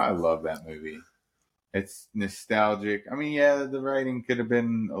shit was dope. I love that movie. It's nostalgic. I mean, yeah, the writing could have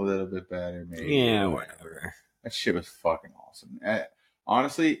been a little bit better, maybe. Yeah, whatever. That shit was fucking awesome.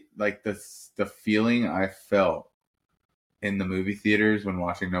 Honestly, like the feeling I felt in the movie theaters when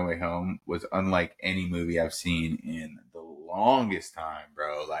watching No Way Home was unlike any movie I've seen in the longest time,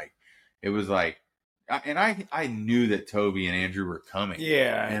 bro. Like, it was like, and I knew that Toby and Andrew were coming.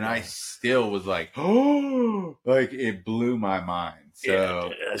 Yeah. And I still was like, oh, like it blew my mind.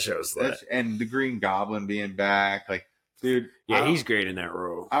 So yeah, that shows that. And the Green Goblin being back, like, dude. Yeah, he's great in that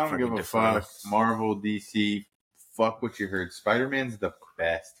role. I don't give a fuck. Marvel, DC, fuck what you heard. Spider-Man's the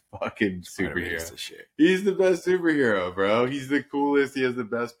best fucking superhero. He's the best superhero, bro. He's the coolest. He has the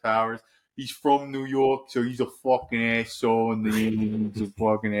best powers. He's from New York, so he's a fucking asshole, and he's a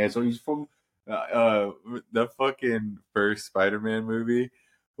fucking asshole. He's from the fucking first Spider-Man movie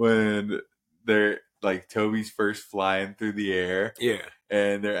when they're like Toby's first flying through the air. Yeah.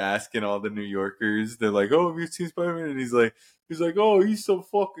 And they're asking all the New Yorkers, they're like, "Oh, have you seen Spider-Man?" And he's like, "Oh, he's some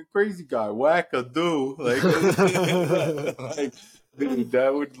fucking crazy guy, wackadoo." Like, dude,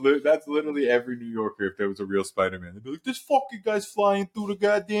 that's literally every New Yorker if there was a real Spider-Man. They'd be like, "This fucking guy's flying through the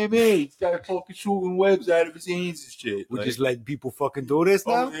goddamn air. He's got fucking shooting webs out of his hands and shit." We just let people fucking do this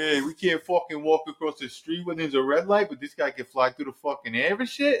now? Oh yeah, we can't fucking walk across the street when there's a red light, but this guy can fly through the fucking air and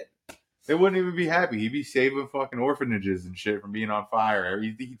shit. They wouldn't even be happy. He'd be saving fucking orphanages and shit from being on fire.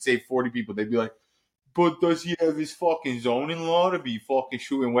 He'd save 40 people. They'd be like, "But does he have his fucking zoning law to be fucking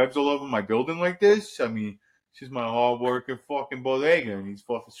shooting webs all over my building like this? I mean, it's just my hard-working fucking bodega, and he's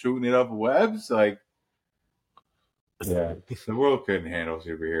fucking shooting it up with webs?" Like, yeah. The world couldn't handle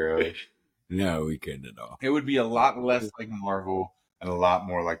superheroes. No, we couldn't at all. It would be a lot less like Marvel and a lot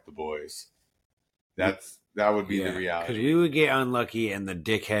more like The Boys. That would be the reality. Because we would get unlucky, and the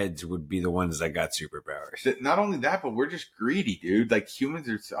dickheads would be the ones that got superpowers. Not only that, but we're just greedy, dude. Like, humans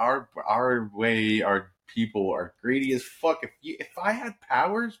are our people are greedy as fuck. If I had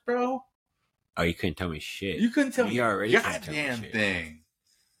powers, bro, oh, you couldn't tell me shit. You couldn't tell me a goddamn thing.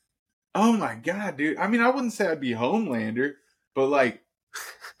 Oh my god, dude. I mean, I wouldn't say I'd be Homelander, but like,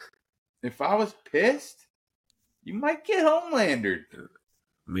 if I was pissed, you might get Homelandered.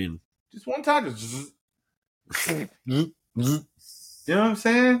 I mean, just one time, just. You know what I'm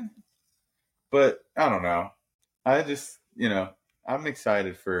saying? But I don't know. I just, I'm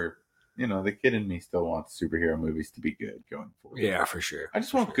excited for, the kid in me still wants superhero movies to be good going forward. Yeah, for sure. I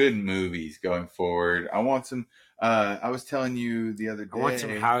just want good movies going forward. I want some, I was telling you the other day. I want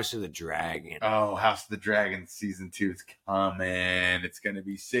some House of the Dragon. Oh, House of the Dragon season 2 is coming. It's going to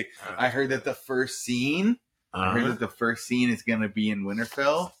be sick. I heard that the first scene is going to be in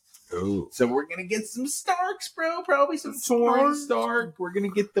Winterfell. Ooh. So we're gonna get some Starks, bro. Probably some Torrhen Stark. We're gonna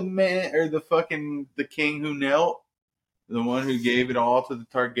get the king who knelt, the one who gave it all to the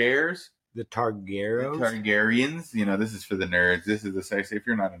Targaryens. The Targaryens. The Targaryens. This is for the nerds. This is the sex. If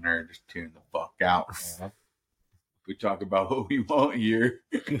you're not a nerd, just tune the fuck out. We talk about what we want here.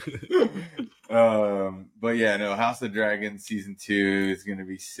 But yeah, no. House of Dragon season 2 is gonna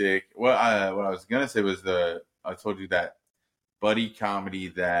be sick. Well, what I was gonna say was I told you that buddy comedy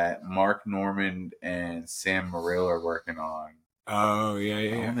that Mark Normand and Sam Morril are working on. Oh,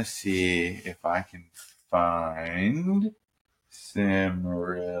 yeah. I want to see if I can find Sam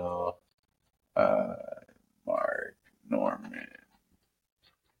Morril, Mark Normand,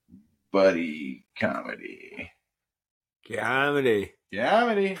 buddy comedy.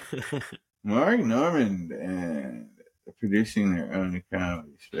 Mark Normand and producing their own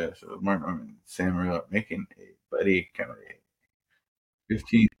comedy special. Mark Normand and Sam Morril making a buddy comedy.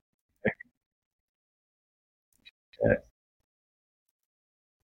 15 seconds.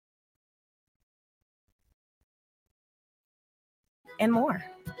 And more.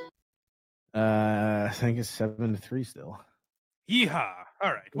 I think it's 7-3 still. Yeehaw!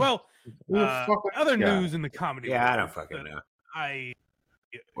 All right. Well, other news in the comedy. Yeah, I world don't fucking that know. I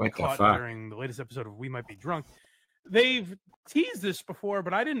What the caught fuck? during the latest episode of We Might Be Drunk. They've teased this before,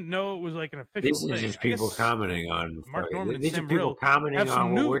 but I didn't know it was like an official This thing. is just I guess people commenting on. Mark Norman and These are Sam people Morril commenting have some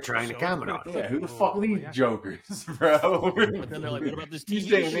on what we're news, trying to so comment it's on. been Yeah, who the fuck are these jokers, bro? But then they're like, what about this You TV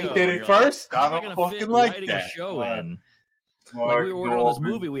saying show? they did it You're like, first? how I am don't gonna fucking fit like writing that. a show in? Like Mark we ordered on this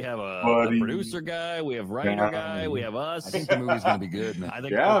Normand, movie, we have a buddy producer guy, we have writer guy, we have us. I think the movie's gonna be good, man. I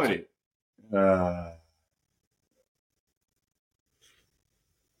think comedy.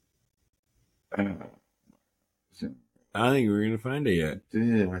 I don't think we're gonna find it yet.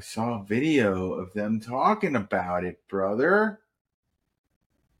 Dude, I saw a video of them talking about it, brother.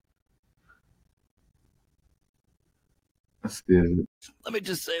 That's good. Let me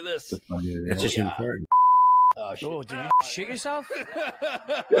just say this. It's just important. Oh, Oh, did you shit yourself? Dude,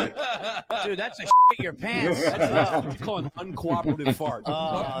 that's a shit your pants. That's you call an uncooperative fart.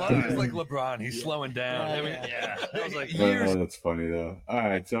 Mark is like LeBron. He's slowing down. I mean, that was like Oh, years. that's funny though. All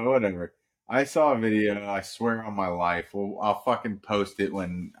right, so whatever. I saw a video. I swear on my life. Well, I'll fucking post it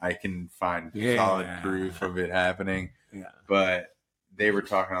when I can find solid proof of it happening. Yeah. But they were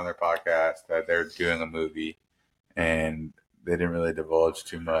talking on their podcast that they're doing a movie, and they didn't really divulge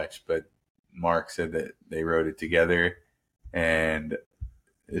too much. But Mark said that they wrote it together, and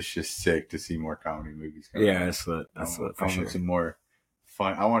it's just sick to see more comedy movies. Yeah, that's lit. That's I lit for want sure. some more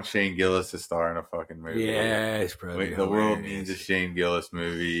fun. I want Shane Gillis to star in a fucking movie. Yes, bro. Wait, the world needs a Shane Gillis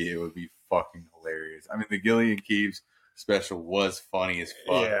movie. It would be fucking hilarious. I mean, the Gillian Keeves special was funny as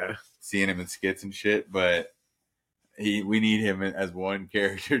fuck. Yeah. Seeing him in skits and shit, but we need him as one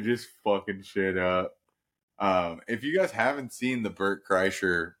character, just fucking shit up. If you guys haven't seen the Burt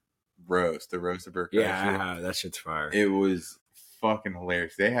Kreischer roast, the roast of Burt Kreischer, Yeah, that shit's fire. it was fucking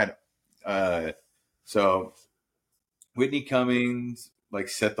hilarious. They had so Whitney Cummings like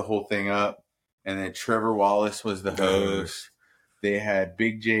set the whole thing up, and then Trevor Wallace was the host. They had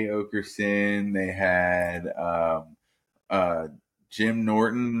Big J Okerson. They had Jim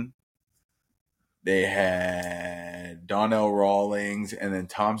Norton. They had Donnell Rawlings, and then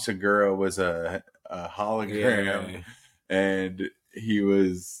Tom Segura was a hologram, and he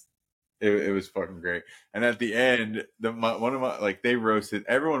was. It was fucking great. And at the end, everyone roasted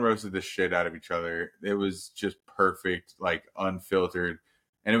the shit out of each other. It was just perfect, like unfiltered.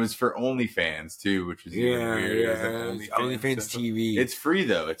 And it was for OnlyFans too, which is even weird. OnlyFans TV. It's free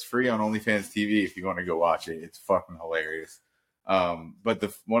though. It's free on OnlyFans TV if you want to go watch it. It's fucking hilarious.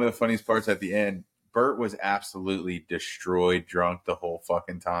 But one of the funniest parts at the end, Bert was absolutely destroyed drunk the whole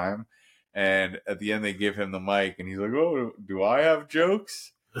fucking time. And at the end, they give him the mic, and he's like, "Oh, do I have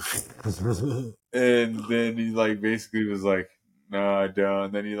jokes?" And then he like basically was like, "No, I don't."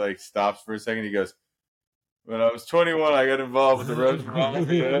 And then he like stops for a second. He goes, "When I was 21, I got involved with the Russian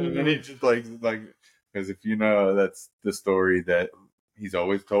mafia." And then he just like because if you know, that's the story that he's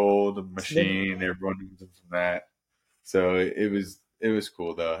always told. The machine, everyone knows him from that. So it was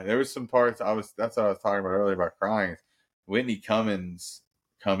cool though. There was some parts that's what I was talking about earlier about crying. Whitney Cummings,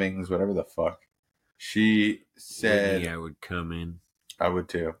 whatever the fuck. She said, Whitney, I would come in. I would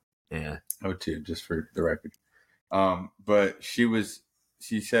too. Yeah. I would too, just for the record. But she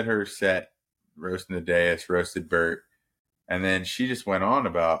said her set, Roasting the Deus, roasted Bert. And then she just went on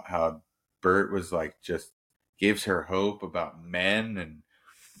about how Bert was like, just gives her hope about men and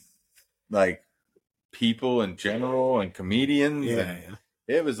like people in general and comedians. Yeah, and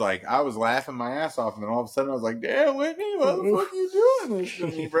it was like, I was laughing my ass off. And then all of a sudden I was like, damn, Whitney, what the fuck are you doing this to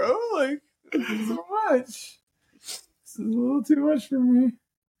me, bro? Like, this is so much. This is a little too much for me.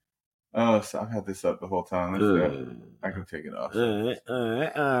 Oh, so I've had this up the whole time. I can take it off.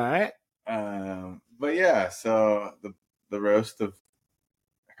 All right. But yeah, so the roast of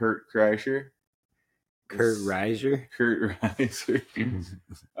Kurt Kreischer. Kurt Reiser.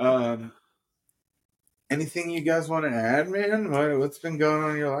 anything you guys want to add, man? What's been going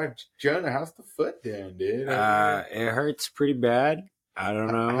on in your life? Jonah, how's the foot doing, dude? It hurts pretty bad. I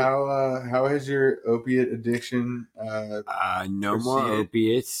don't know. How has your opiate addiction no more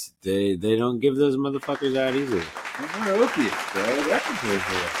opiates. They don't give those motherfuckers out either. No more opiates, bro. That's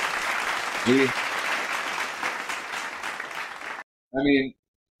I mean,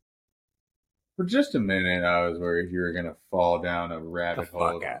 for just a minute, I was worried you were gonna fall down a rabbit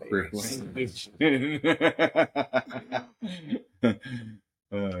hole. He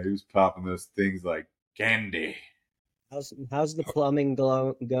was popping those things like candy. How's the plumbing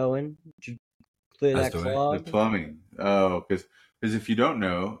going? Did you clear that clog? The plumbing. Oh, because if you don't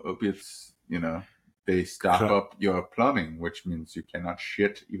know, opiates, they stop up your plumbing, which means you cannot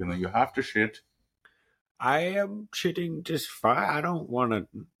shit, even though you have to shit. I am shitting just fine. I don't want to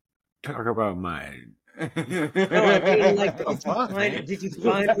talk about mine. No, I mean, like, did you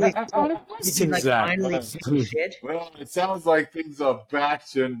finally shit? Well, it sounds like things are back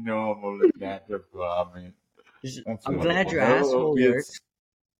to normal in that department. I'm glad your asshole works.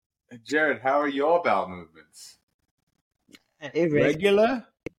 Jared, how are your bowel movements? Irregular?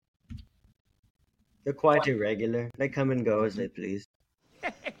 They're quite irregular. They come and go as they please.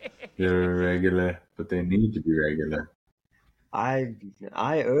 They're irregular, but they need to be regular. I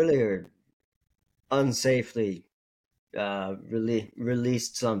earlier unsafely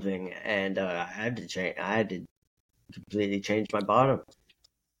released something, and I had to completely change my bottom.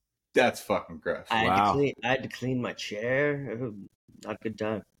 That's fucking gross. I had to clean my chair. Not a good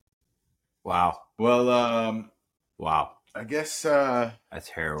time. Wow. Well, wow. I guess that's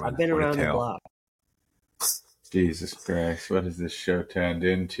heroin. I've been around the block. Jesus Christ, what has this show turned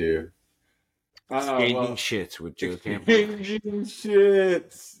into? Changing shits with Joe Campbell. Changing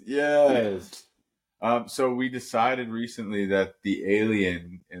shits, yes. So we decided recently that the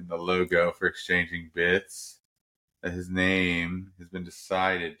alien in the logo for Exchanging Bits, that his name has been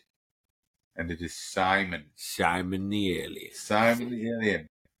decided, and it is Simon. Simon the Alien. Simon the Alien.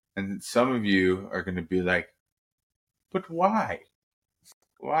 And some of you are going to be like, but why?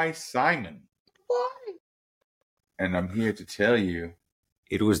 Why Simon? Why? And I'm here to tell you,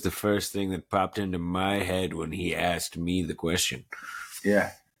 it was the first thing that popped into my head when he asked me the question.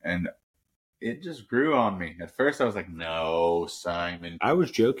 Yeah, and it just grew on me. At first, I was like, no, Simon. I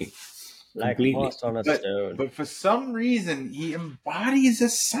was joking. Like moss on a stone. But for some reason, he embodies a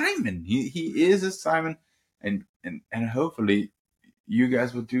Simon. He is a Simon, and hopefully you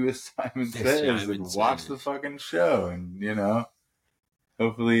guys will do as Simon says and watch the fucking show and,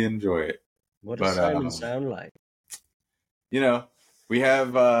 hopefully enjoy it. What does Simon sound like? We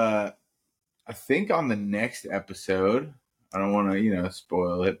have, I think on the next episode, I don't want to,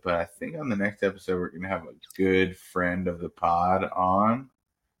 spoil it, but I think on the next episode, we're going to have a good friend of the pod on.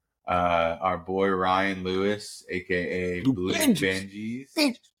 Our boy Ryan Lewis, a.k.a. Blue Benji's.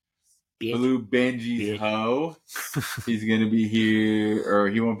 Blue Benji's Ho. He's going to be here, or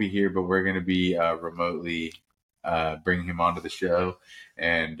he won't be here, but we're going to be remotely bringing him onto the show.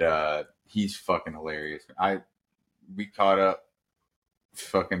 And he's fucking hilarious. We caught up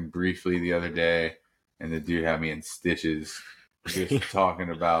fucking briefly the other day, and the dude had me in stitches just talking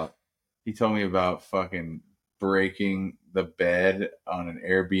about, he told me about fucking breaking the bed on an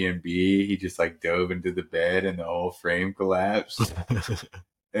Airbnb. He just dove into the bed and the whole frame collapsed.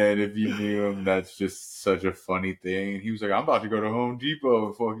 And if you knew him, that's just such a funny thing. And he was like, I'm about to go to Home Depot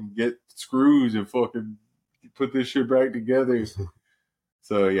and fucking get screws and fucking put this shit back together.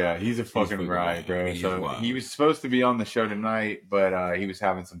 So yeah, he's a fucking ride, bro. So he was supposed to be on the show tonight, but he was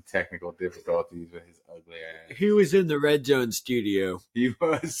having some technical difficulties with his ugly ass. He was in the Red Zone studio. He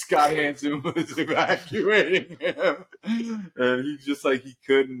was. Scott Hansen was evacuating him, and he just he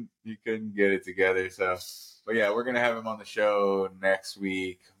couldn't get it together. So, but yeah, we're gonna have him on the show next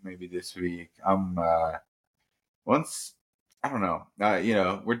week, maybe this week. I don't know.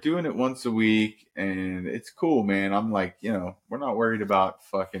 We're doing it once a week, and it's cool, man. I'm we're not worried about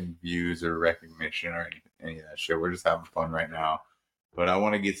fucking views or recognition or any of that shit. We're just having fun right now. But I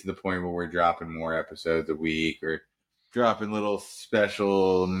want to get to the point where we're dropping more episodes a week or dropping little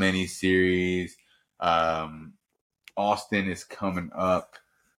special mini-series. Austin is coming up.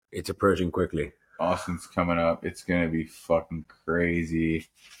 It's approaching quickly. Austin's coming up. It's going to be fucking crazy.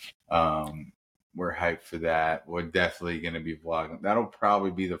 We're hyped for that. We're definitely going to be vlogging. That'll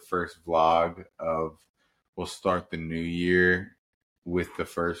probably be the first vlog of, we'll start the new year with the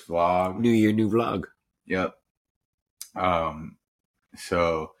first vlog. New year, new vlog. Yep.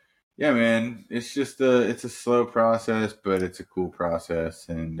 So yeah, man, it's just it's a slow process, but it's a cool process.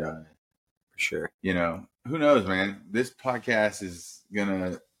 And, for sure, who knows, man, this podcast is going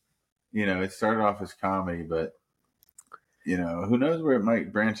to it started off as comedy, but who knows where it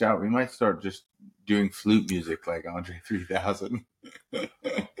might branch out. We might start just doing flute music like Andre 3000.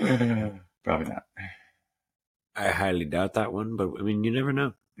 Probably not. I highly doubt that one, but I mean, you never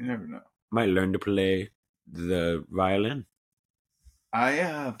know. You never know. Might learn to play the violin.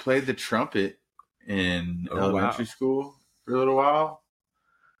 I played the trumpet in elementary school for a little while.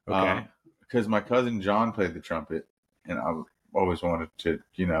 Okay. Because my cousin John played the trumpet, and I always wanted to,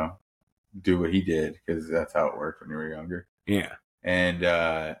 do what he did because that's how it worked when you were younger. Yeah. And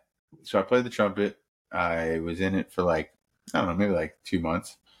so I played the trumpet. I was in it for maybe 2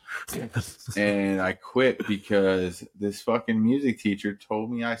 months. And I quit because this fucking music teacher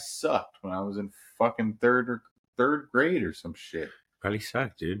told me I sucked when I was in fucking third grade or some shit. Probably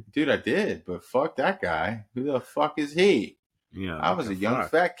sucked, dude. Dude, I did, but fuck that guy. Who the fuck is he? Yeah, I was a young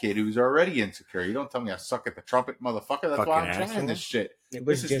fat kid who was already insecure. You don't tell me I suck at the trumpet, motherfucker. That's why I'm trying this shit.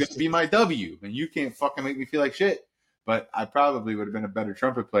 This is going to be my W, and you can't fucking make me feel like shit. But I probably would have been a better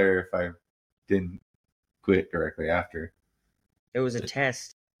trumpet player if I didn't quit directly after. It was a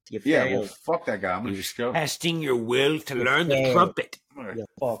test. You yeah, failed. well, fuck that guy. I'm going to shove testing your will to learn the trumpet.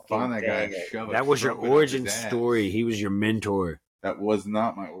 Find that guy and shove it. That was your origin story. He was your mentor. That was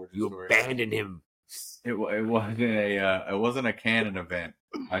not my origin story. You abandoned him. It wasn't a canon event.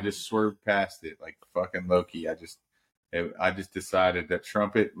 I just swerved past it like fucking Loki. I just decided that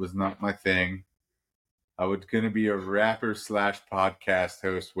trumpet was not my thing. I was going to be a rapper / podcast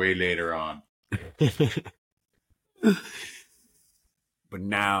host way later on. But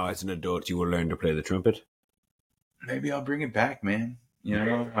now, as an adult, you will learn to play the trumpet. Maybe I'll bring it back, man.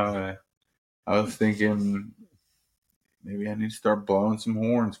 I was thinking maybe I need to start blowing some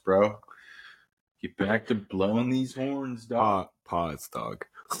horns, bro. Get back to blowing these horns, dog. Pause, dog.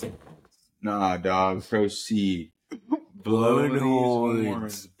 Nah, dog. Proceed. Blowing these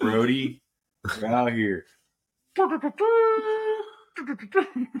horns, Brody. We're out here. Good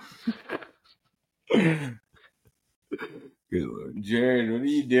Lord. Jared, what are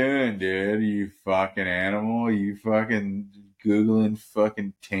you doing, dude? You fucking animal? You fucking Googling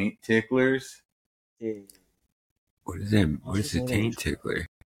fucking taint ticklers? What is that? What is a taint tickler?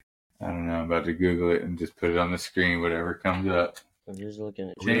 I don't know. I'm about to Google it and just put it on the screen, whatever comes up. I'm just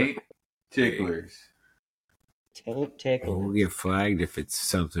looking at taint ticklers. Taint ticklers. We'll get flagged if it's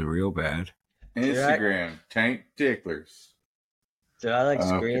something real bad. Instagram, taint ticklers. Should I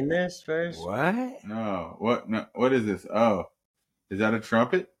screen this first? What? No. What? No. What is this? Oh, is that a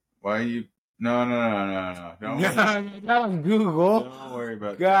trumpet? Why are you? No. Not on Google. Don't worry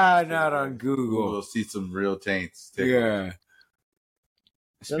about God, not on Google. We'll see some real taints tickled. Yeah.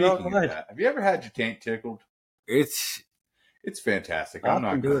 Speaking of that, have you ever had your taint tickled? It's fantastic. I'm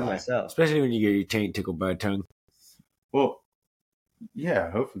not doing it myself. Especially when you get your taint tickled by a tongue. Well,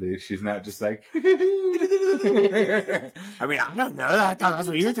 yeah, hopefully she's not just like. I mean, I don't know. I thought that's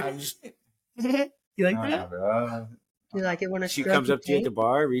what you were talking about. You like that? Bro. You like it when she comes up to you at the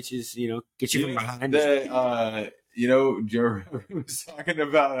bar, reaches, gets you from behind. Joe was talking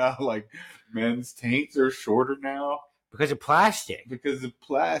about how men's taints are shorter now. Because of plastic. Because of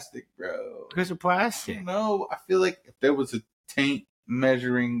plastic, bro. Because of plastic. No, I feel like if there was a taint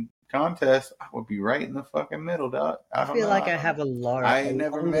measuring contest, I would be right in the fucking middle, dog. I feel like I have a large. I ain't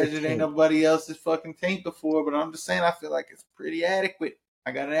never measured anybody else's fucking taint before, but I'm just saying I feel like it's pretty adequate.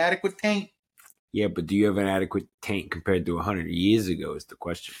 I got an adequate taint. Yeah, but do you have an adequate taint compared to 100 years ago is the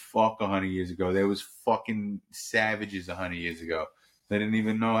question. Fuck 100 years ago. There was fucking savages 100 years ago. They didn't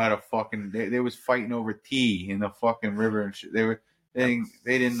even know how to fucking. They was fighting over tea in the fucking river and shit. They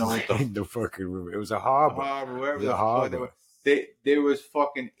didn't know what the fucking river. It was a harbor. Wherever the harbor. There was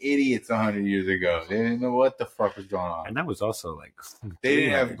fucking idiots 100 years ago. They didn't know what the fuck was going on. And that was also they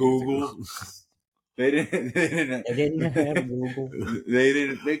didn't have Google. They didn't have Google.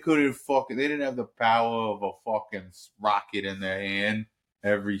 They couldn't fucking. They didn't have the power of a fucking rocket in their hand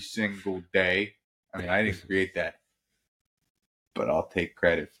every single day. I mean, I didn't create that. But I'll take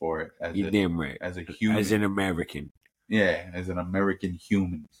credit for it as damn right. As a human, as an American. Yeah, as an American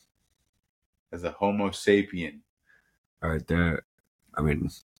human, as a Homo sapien. All right, I mean,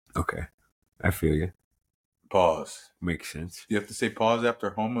 okay, I feel you. Pause. Makes sense. You have to say pause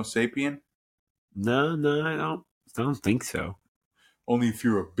after Homo sapien. No, I don't think so. Only if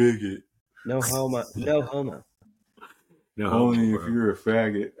you're a bigot. No homo. No homo. No. Only if you're a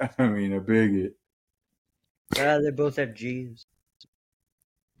faggot. I mean, a bigot. They both have G's.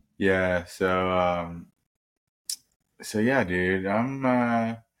 Yeah, so yeah, dude.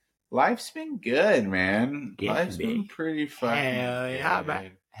 Life's been good, man. Life's been pretty fucking good.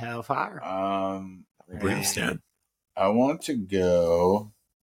 Hellfire. Brimstone. I want to go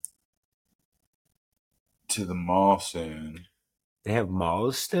to the mall soon. They have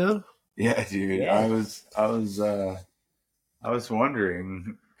malls still? Yeah, dude. Yeah. I was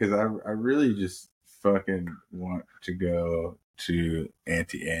wondering because I really just fucking want to go to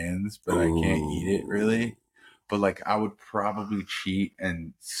Auntie Anne's, but I can't eat it really. But like, I would probably cheat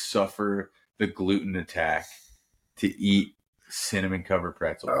and suffer the gluten attack to eat cinnamon covered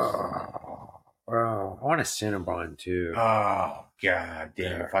pretzels. Bro, I want a Cinnabon too. Oh god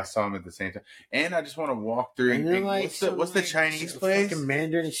damn! If I saw them at the same time, and I just want to walk through. And then, like, what's the Chinese place? Fucking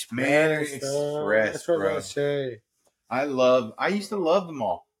Mandarin Express. Mandarin Express, That's what bro. I say. I used to love the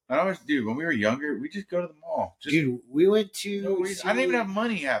mall. And I always, dude, when we were younger, we just go to the mall. Dude, we went to. No, I didn't even have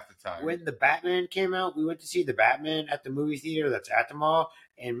money half the time. When the Batman came out, we went to see the Batman at the movie theater that's at the mall.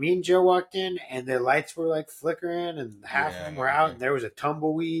 And me and Joe walked in, and the lights were like flickering, and half of them were out. And there was a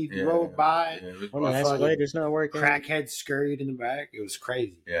tumbleweed rolled by. One of the escalators not working. Crackheads scurried in the back. It was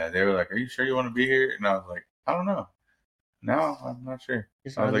crazy. Yeah, they were like, "Are you sure you want to be here?" And I was like, "I don't know. No, I'm not sure."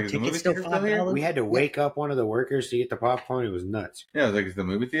 I was like, "Is the movie theater still here?" We had to wake up one of the workers to get the popcorn. It was nuts. Yeah, I was like, "Is the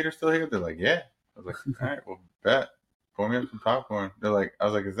movie theater still here?" They're like, "Yeah." I was like, "All right, well, bet. Pour me up some popcorn." They're like, "I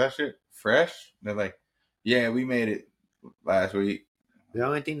was like, is that shit fresh?" They're like, "Yeah, we made it last week." The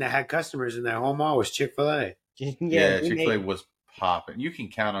only thing that had customers in that whole mall was Chick-fil-A. Yeah, Chick-fil-A was popping. You can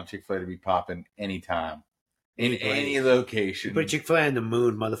count on Chick-fil-A to be popping anytime, in any location. You put Chick-fil-A in the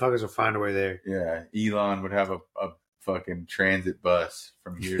moon, motherfuckers will find a way there. Yeah, Elon would have a fucking transit bus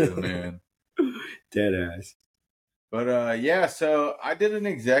from here to the moon. Dead ass. But yeah, so I did an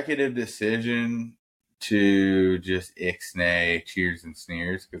executive decision to just ixnay cheers and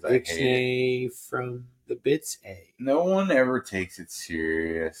sneers because I hate it. From the bits A. No one ever takes it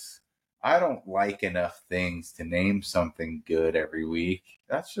serious. I don't like enough things to name something good every week.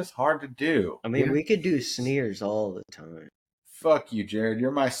 That's just hard to do. I mean, we could do sneers all the time. Fuck you, Jared.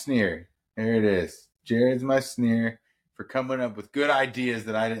 You're my sneer. There it is. Jared's my sneer for coming up with good ideas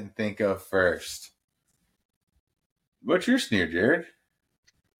that I didn't think of first. What's your sneer, Jared?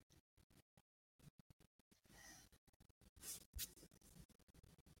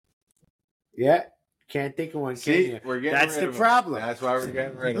 Yeah. Can't think of one. See, we're getting That's rid the of problem. Them. That's why we're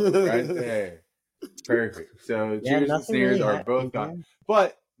getting rid of them right there. Perfect. So cheers and sneers really are both gone.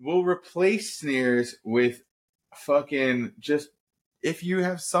 But we'll replace sneers with fucking just if you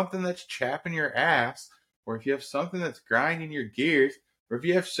have something that's chapping your ass, or if you have something that's grinding your gears, or if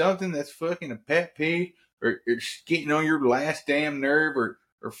you have something that's fucking a pet peeve, or it's getting on your last damn nerve, or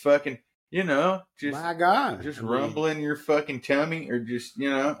fucking, you know, just my God, just rumbling your fucking tummy, or just, you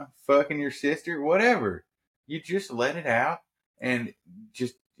know, fucking your sister, whatever. You just let it out and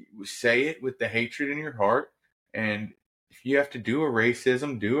just say it with the hatred in your heart. And if you have to do a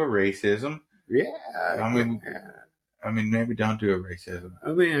racism, do a racism. Yeah. I mean, maybe don't do a racism.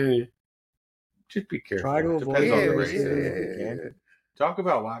 I mean, just be careful. Try to avoid Depends on the racism. Talk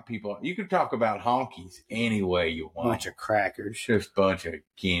about white people. You can talk about honkies any way you want. Bunch of crackers. Just bunch of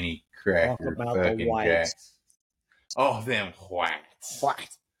guinea cracker Talk about fucking the whites. jacks. Oh, them whites. What?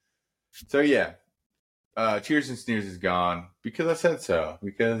 So yeah, cheers and sneers is gone because I said so.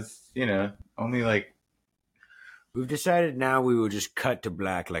 Because, you know, only like we've decided now we will just cut to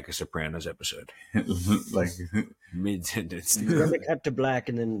black like a Sopranos episode. like mid sentence. We're gonna cut to black,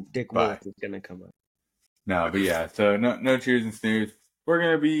 and then Dick Wolf is gonna come up. No, but yeah. So no cheers and sneers. We're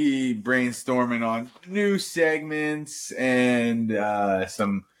gonna be brainstorming on new segments and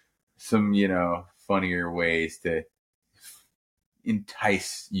some you know, funnier ways to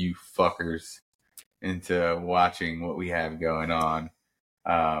entice you fuckers into watching what we have going on.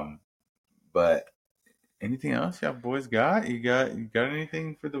 But anything else y'all boys got? You got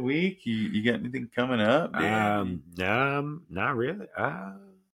anything for the week? You got anything coming up? Not really.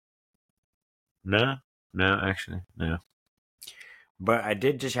 No, actually, no. But I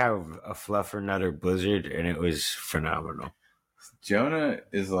did just have a fluffernutter blizzard, and it was phenomenal. Jonah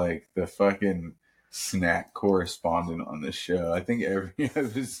is like the fucking snack correspondent on this show. I think every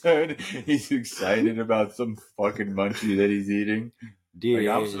episode he's excited about some fucking munchie that he's eating. Dude,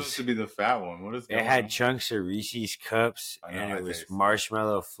 like, I'm supposed to be the fat one. What is that? It had chunks of Reese's cups, and it was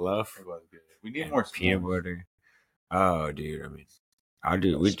marshmallow fluff. It was good. We need more peanut butter. Oh, dude! I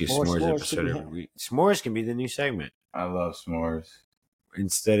mean, we do s'mores episode every week. S'mores can be the new segment. I love s'mores.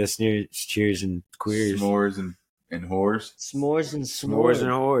 Instead of cheers and queers, s'mores and whores. S'mores and s'mores and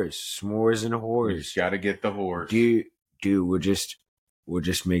whores. S'mores and whores. Got to get the whores. Dude, we'll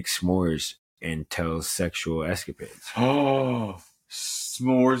just make s'mores and tell sexual escapades. Oh,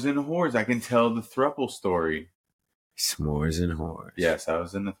 s'mores and whores! I can tell the throuple story. S'mores and whores. Yes, I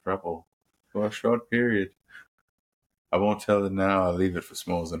was in the throuple for a short period. I won't tell it now. I'll leave it for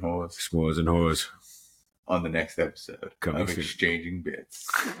s'mores and whores. S'mores and whores. on the next episode Coming of soon. Exchanging Bits.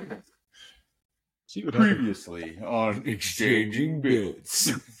 See what Previously on Exchanging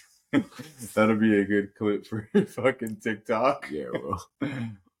Bits. That'll be a good clip for fucking TikTok. Yeah, well.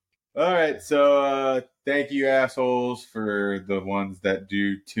 All right, so thank you, assholes, for the ones that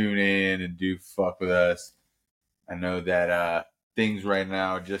do tune in and do fuck with us. I know that things right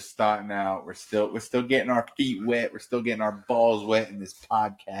now are just starting out. We're still getting our feet wet. We're still getting our balls wet in this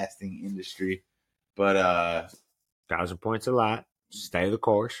podcasting industry. But 1,000 points a lot. Stay the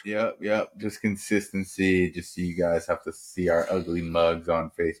course. Yep. Just consistency. Just so you guys have to see our ugly mugs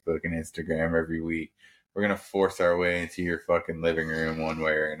on Facebook and Instagram every week. We're gonna force our way into your fucking living room one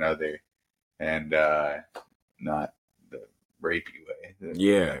way or another, and not the rapey way.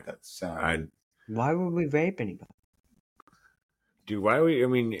 Yeah, that sound. Why would we rape anybody? Dude, why are we? I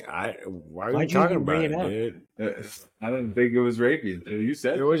mean, why are we talking about it, dude? I didn't think it was rapey until you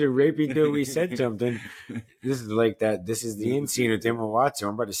said it wasn't rapey until we said something. This is like that. This is the end scene with Emma Watson.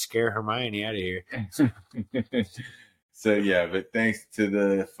 I'm about to scare Hermione out of here. So yeah, but thanks to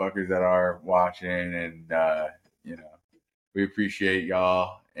the fuckers that are watching, and we appreciate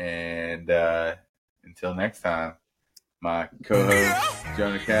y'all. And until next time, my co-host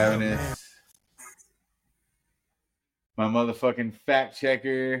Jonah Cavanis, my motherfucking fact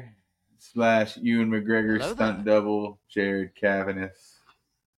checker / Ewan McGregor stunt double, Jared Cavanis.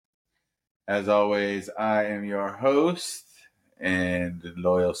 As always, I am your host and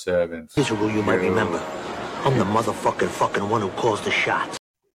loyal servant. Miserable, you might remember. I'm the fucking one who calls the shots.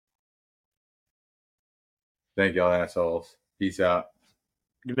 Thank y'all, assholes. Peace out.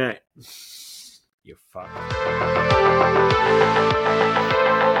 Good night. You fuck.